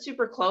wasn't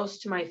super close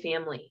to my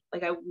family.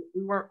 Like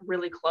we weren't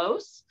really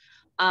close.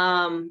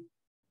 And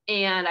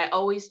I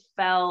always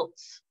felt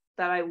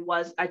that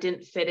I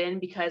didn't fit in,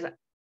 because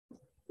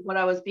what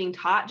I was being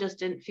taught just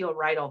didn't feel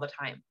right all the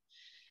time.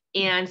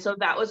 And so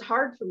that was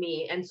hard for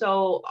me. And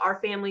so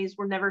our families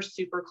were never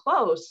super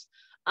close.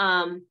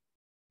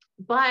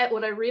 But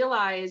what I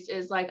realized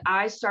is, like,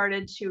 I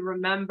started to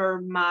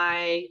remember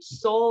my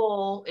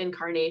soul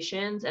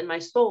incarnations and my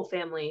soul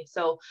family.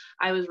 So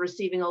I was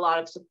receiving a lot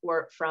of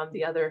support from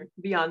the other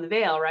beyond the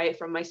veil, right?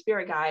 From my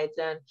spirit guides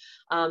and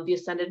the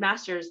ascended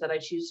masters that I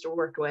choose to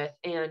work with.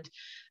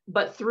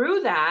 But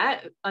through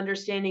that,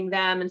 understanding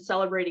them and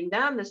celebrating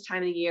them this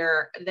time of the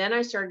year, then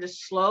I started to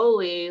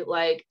slowly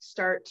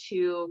start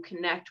to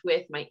connect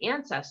with my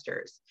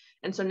ancestors.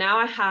 And so now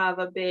I have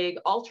a big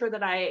altar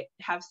that I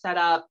have set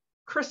up,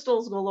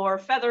 crystals galore,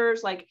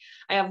 feathers. Like,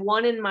 I have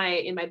one in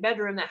my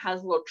bedroom that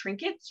has little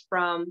trinkets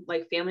from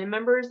like family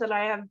members that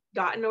I have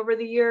gotten over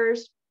the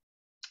years.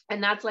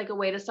 And that's like a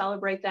way to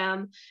celebrate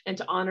them and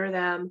to honor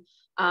them.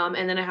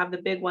 And then I have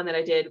the big one that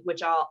I did,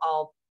 which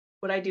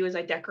what I do is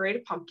I decorate a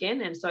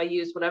pumpkin. And so I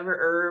use whatever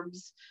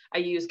herbs, I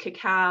use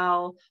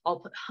cacao, I'll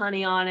put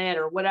honey on it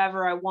or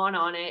whatever I want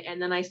on it.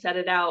 And then I set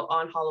it out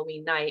on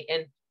Halloween night.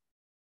 And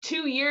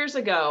 2 years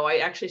ago, I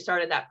actually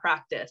started that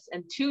practice.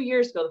 And 2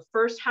 years ago, the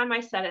first time I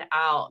set it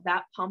out,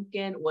 that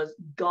pumpkin was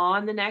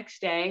gone the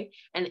next day.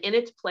 And in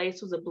its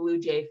place was a blue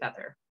jay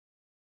feather.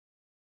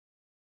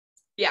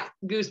 Yeah,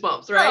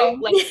 goosebumps, right?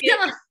 Oh,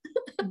 yeah.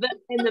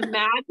 And the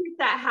magic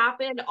that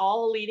happened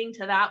all leading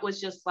to that was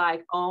just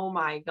like, oh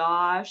my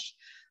gosh.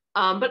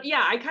 But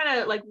yeah, I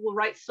kind of will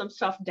write some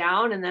stuff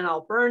down and then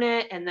I'll burn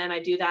it. And then I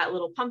do that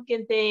little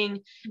pumpkin thing.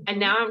 Mm-hmm. And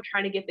now I'm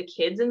trying to get the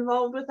kids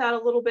involved with that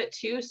a little bit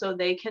too, so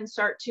they can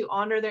start to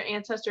honor their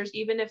ancestors,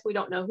 even if we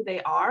don't know who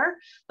they are,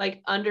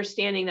 like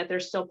understanding that they're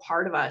still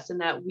part of us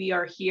and that we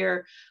are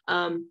here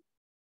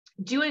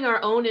doing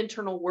our own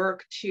internal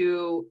work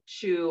to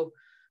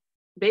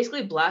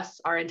basically bless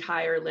our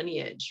entire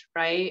lineage,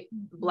 right?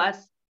 Mm-hmm.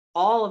 Bless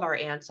all of our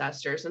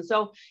ancestors. And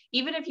so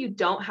even if you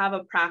don't have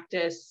a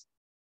practice,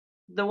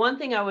 the one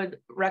thing I would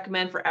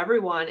recommend for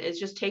everyone is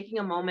just taking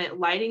a moment,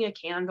 lighting a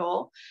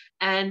candle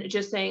and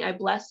just saying, I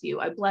bless you.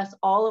 I bless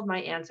all of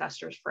my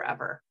ancestors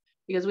forever.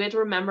 Because we have to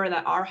remember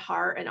that our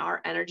heart and our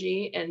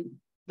energy and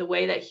the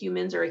way that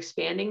humans are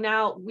expanding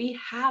now, we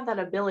have that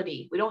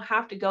ability. We don't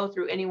have to go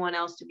through anyone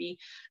else to be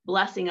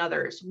blessing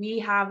others. We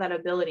have that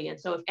ability. And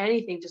so if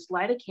anything, just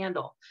light a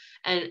candle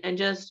and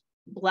just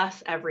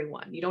bless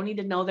everyone. You don't need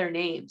to know their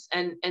names.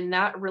 And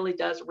that really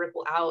does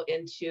ripple out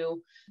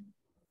into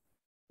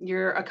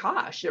your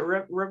Akash.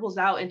 It ripples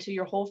out into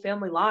your whole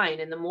family line.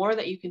 And the more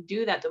that you can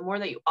do that, the more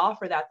that you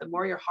offer that, the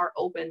more your heart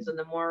opens and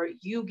the more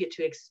you get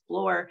to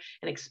explore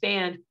and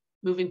expand,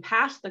 moving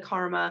past the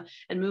karma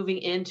and moving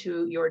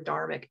into your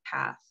dharmic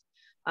path.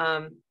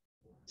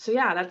 So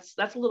yeah,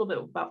 that's a little bit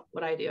about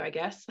what I do, I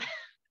guess.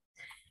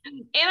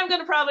 And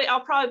I'll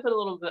probably put a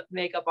little bit of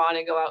makeup on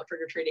and go out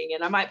trick-or-treating,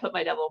 and I might put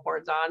my devil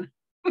horns on.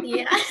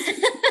 Yeah.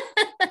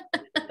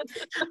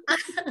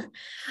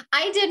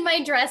 I did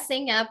my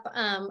dressing up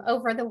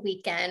over the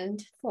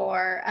weekend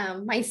for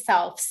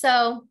myself.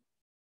 So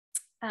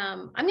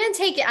I'm going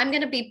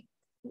to be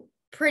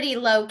pretty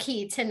low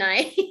key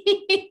tonight.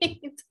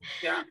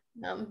 Yeah.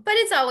 But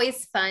it's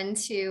always fun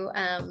to,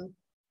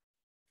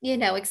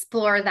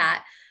 explore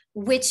that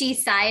witchy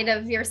side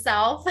of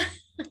yourself.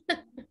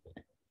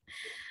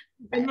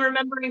 And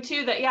remembering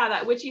too that, yeah,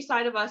 that witchy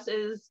side of us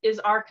is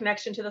our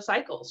connection to the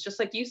cycles. Just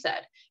like you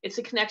said, it's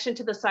a connection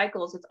to the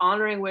cycles. It's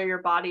honoring where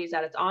your body is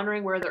at. It's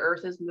honoring where the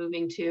earth is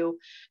moving to.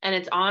 And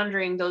it's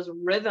honoring those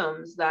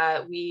rhythms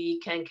that we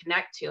can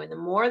connect to. And the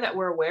more that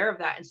we're aware of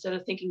that, instead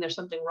of thinking there's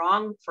something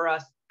wrong for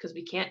us because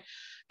we can't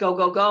go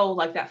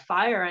like that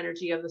fire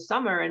energy of the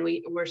summer, and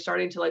we're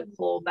starting to like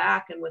pull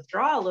back and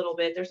withdraw a little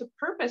bit, there's a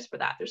purpose for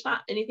that. There's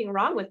not anything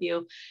wrong with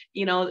you.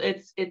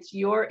 It's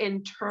your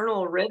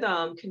internal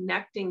rhythm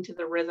connecting to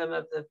the rhythm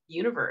of the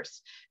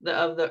universe,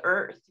 of the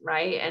earth,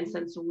 right? And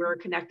since we're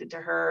connected to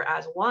her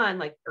as one,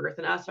 like earth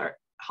and us are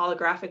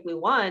holographically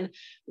one,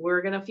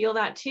 we're going to feel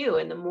that too.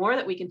 And the more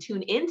that we can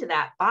tune into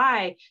that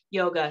by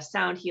yoga,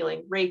 sound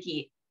healing,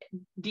 Reiki,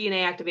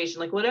 DNA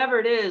activation, like whatever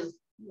it is,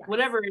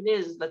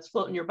 that's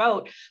floating your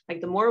boat,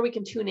 like the more we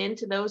can tune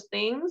into those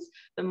things,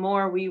 the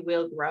more we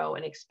will grow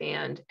and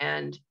expand,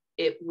 and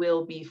it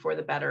will be for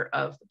the better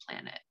of the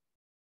planet.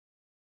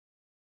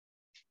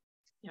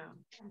 Yeah,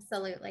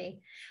 absolutely.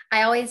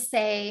 I always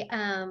say,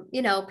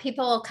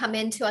 people will come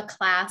into a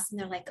class and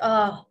they're like,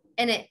 oh,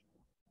 and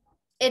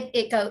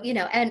it go,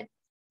 and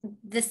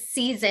the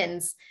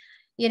seasons,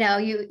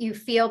 you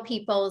feel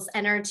people's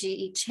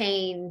energy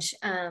change,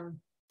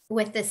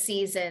 with the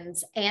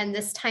seasons. And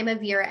this time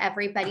of year,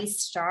 everybody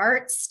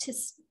starts to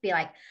be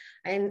like,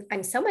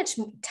 I'm so much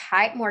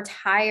more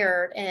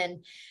tired. And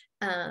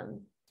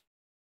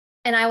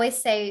I always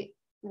say,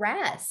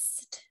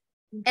 rest.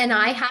 And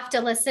I have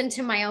to listen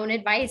to my own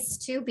advice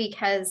too,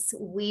 because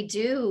we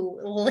do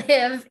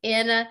live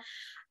in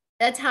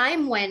a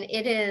time when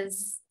it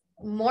is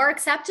more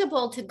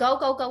acceptable to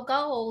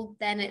go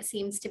than it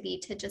seems to be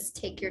to just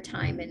take your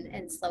time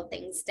and slow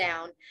things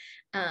down.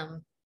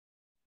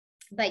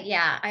 But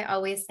yeah, I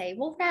always say,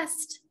 well,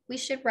 rest. We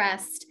should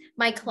rest.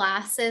 My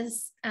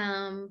classes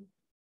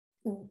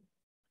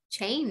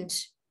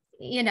change,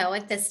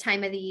 at this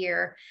time of the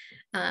year.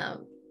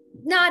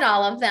 Not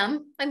all of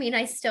them. I mean,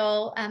 I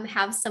still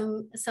have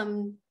some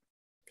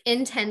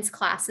intense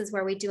classes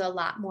where we do a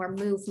lot more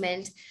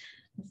movement,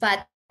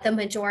 but the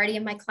majority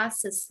of my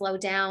classes slow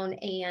down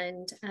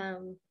and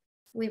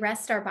we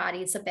rest our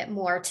bodies a bit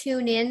more,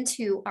 tune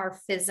into our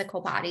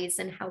physical bodies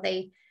and how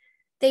they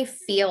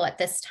feel at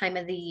this time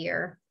of the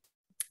year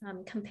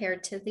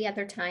compared to the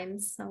other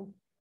times. So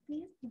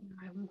yeah.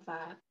 I love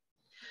that.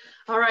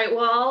 All right.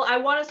 Well, I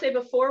want to say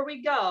before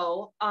we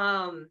go,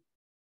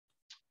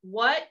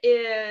 what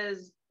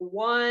is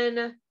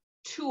one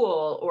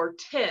tool or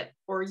tip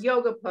or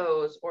yoga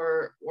pose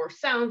or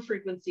sound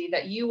frequency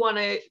that you want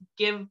to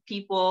give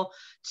people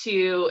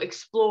to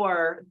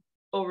explore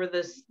over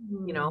this,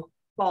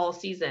 fall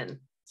season?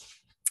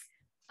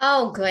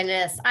 Oh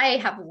goodness, I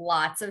have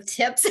lots of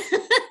tips.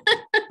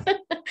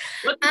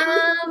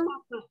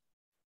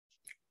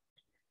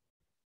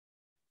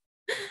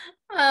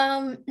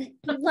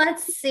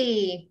 Let's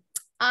see.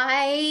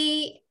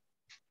 I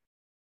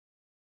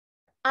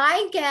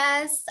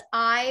guess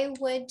I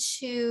would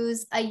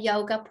choose a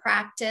yoga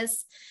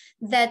practice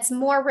that's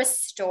more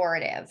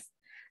restorative.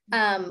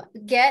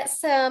 Get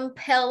some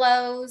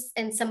pillows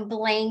and some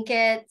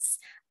blankets,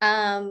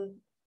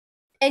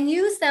 and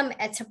use them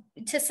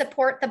to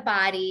support the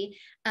body,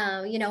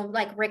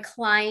 like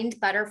reclined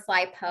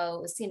butterfly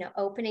pose,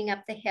 opening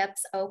up the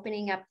hips,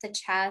 opening up the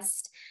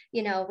chest,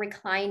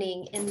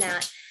 reclining in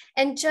that,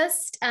 and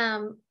just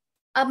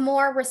a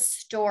more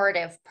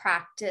restorative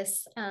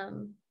practice,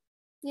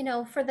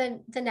 for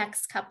the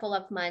next couple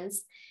of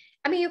months.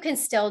 I mean, you can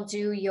still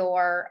do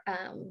your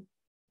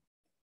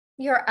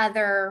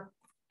other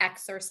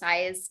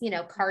exercise,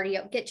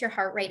 cardio, get your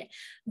heart rate.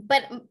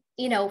 But,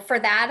 for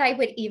that, I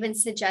would even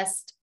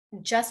suggest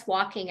just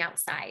walking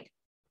outside,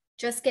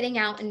 just getting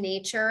out in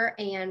nature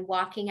and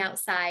walking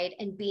outside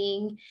and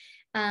being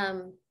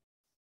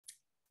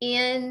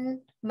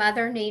in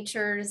Mother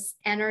Nature's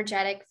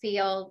energetic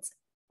field,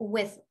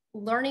 with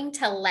learning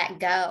to let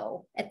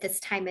go at this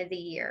time of the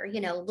year,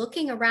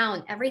 looking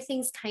around,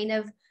 everything's kind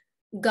of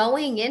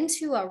going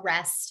into a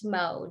rest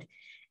mode,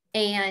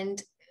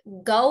 and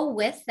go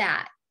with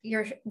that.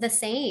 You're the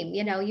same,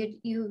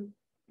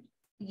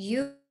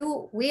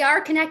 we are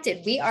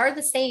connected. We are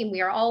the same.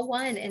 We are all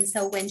one. And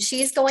so when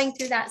she's going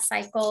through that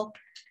cycle,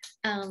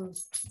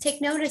 take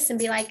notice and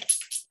be like,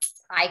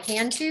 I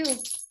can too.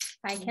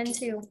 I can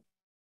too.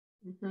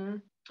 Mm-hmm.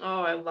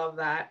 Oh, I love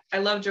that. I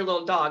loved your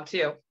little dog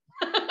too.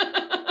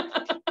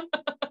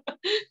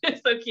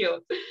 It's so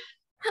cute.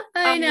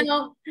 I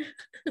know.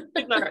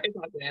 It's not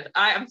good.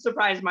 I'm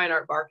surprised mine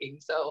aren't barking.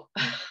 So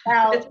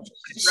well,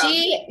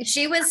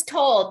 she was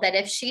told that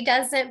if she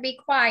doesn't be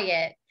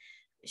quiet,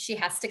 she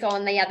has to go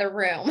in the other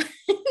room.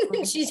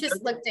 She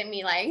just looked at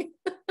me like.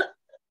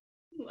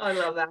 I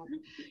love that.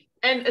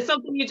 And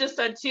something you just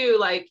said too,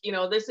 like,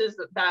 this is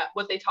that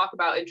what they talk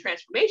about in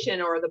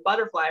transformation or the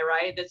butterfly,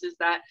 right? This is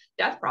that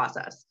death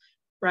process.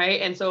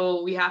 right? And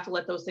so we have to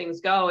let those things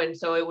go. And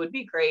so it would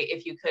be great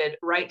if you could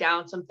write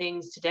down some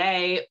things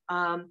today,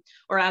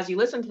 or as you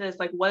listen to this,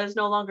 like what is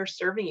no longer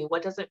serving you?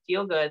 What doesn't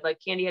feel good? Like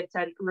Candi had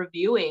said,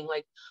 reviewing,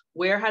 like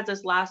where has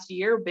this last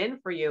year been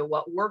for you?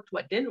 What worked,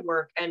 what didn't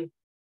work? And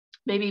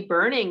maybe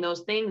burning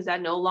those things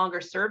that no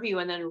longer serve you,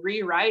 and then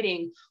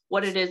rewriting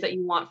what it is that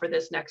you want for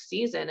this next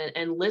season,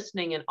 and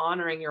listening and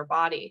honoring your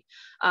body.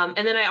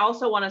 And then I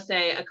also want to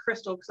say a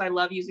crystal, because I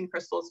love using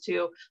crystals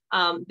too.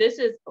 This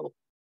is, oh,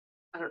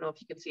 I don't know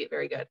if you can see it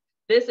very good.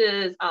 This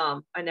is,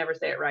 I never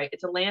say it right.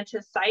 It's Athena.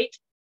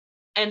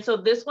 And so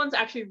this one's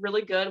actually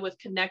really good with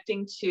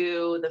connecting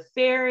to the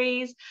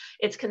fairies.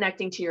 It's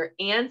connecting to your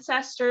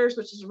ancestors,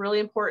 which is really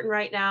important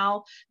right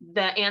now.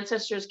 The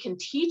ancestors can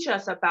teach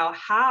us about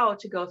how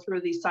to go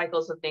through these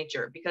cycles of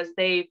nature, because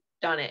they've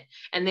done it,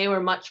 and they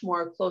were much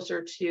more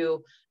closer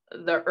to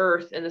the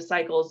earth and the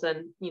cycles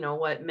than, you know,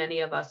 what many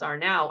of us are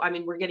now. I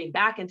mean, we're getting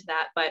back into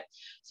that, but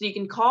so you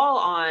can call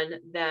on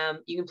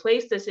them. You can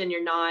place this in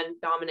your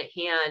non-dominant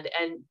hand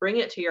and bring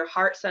it to your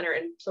heart center.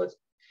 And so it's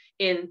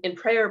in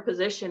prayer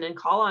position, and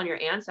call on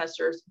your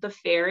ancestors, the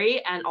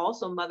fairy, and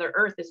also Mother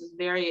Earth. This is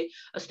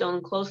a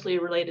stone closely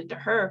related to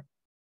her,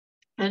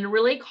 and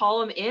really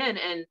call them in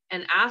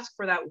and ask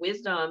for that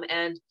wisdom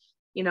and,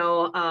 you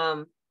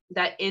know,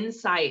 that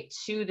insight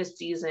to the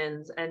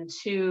seasons, and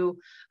to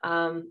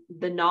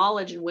the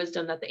knowledge and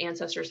wisdom that the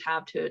ancestors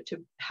have to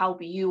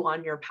help you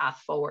on your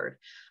path forward.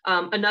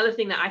 Another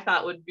thing that I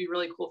thought would be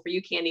really cool for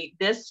you, Candi,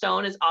 this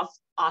stone is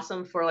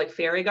awesome for like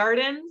fairy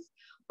gardens,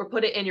 or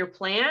put it in your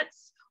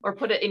plants, or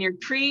put it in your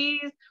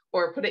trees,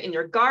 or put it in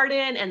your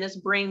garden. And this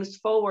brings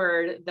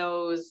forward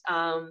those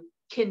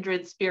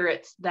kindred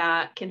spirits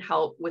that can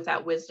help with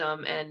that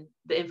wisdom and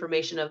the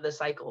information of the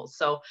cycles.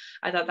 So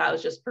I thought that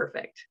was just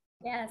perfect.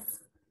 Yes,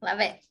 love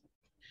it.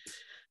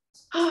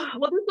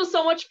 Well, this was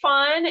so much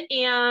fun,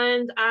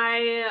 and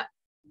I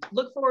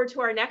look forward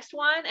to our next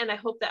one. And I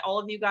hope that all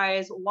of you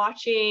guys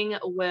watching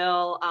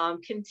will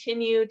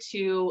continue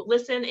to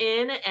listen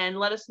in and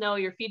let us know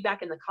your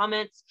feedback in the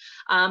comments.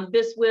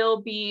 This will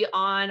be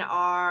on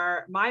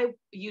my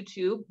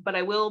YouTube, but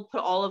I will put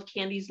all of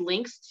Candi's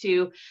links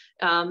to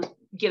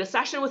get a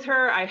session with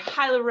her. I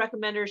highly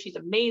recommend her. She's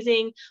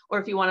amazing. Or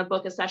if you want to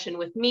book a session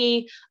with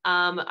me,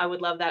 I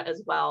would love that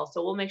as well.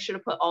 So we'll make sure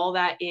to put all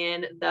that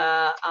in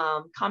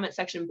the comment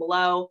section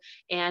below.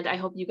 And I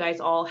hope you guys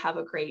all have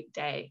a great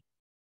day.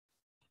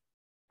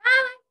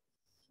 Bye.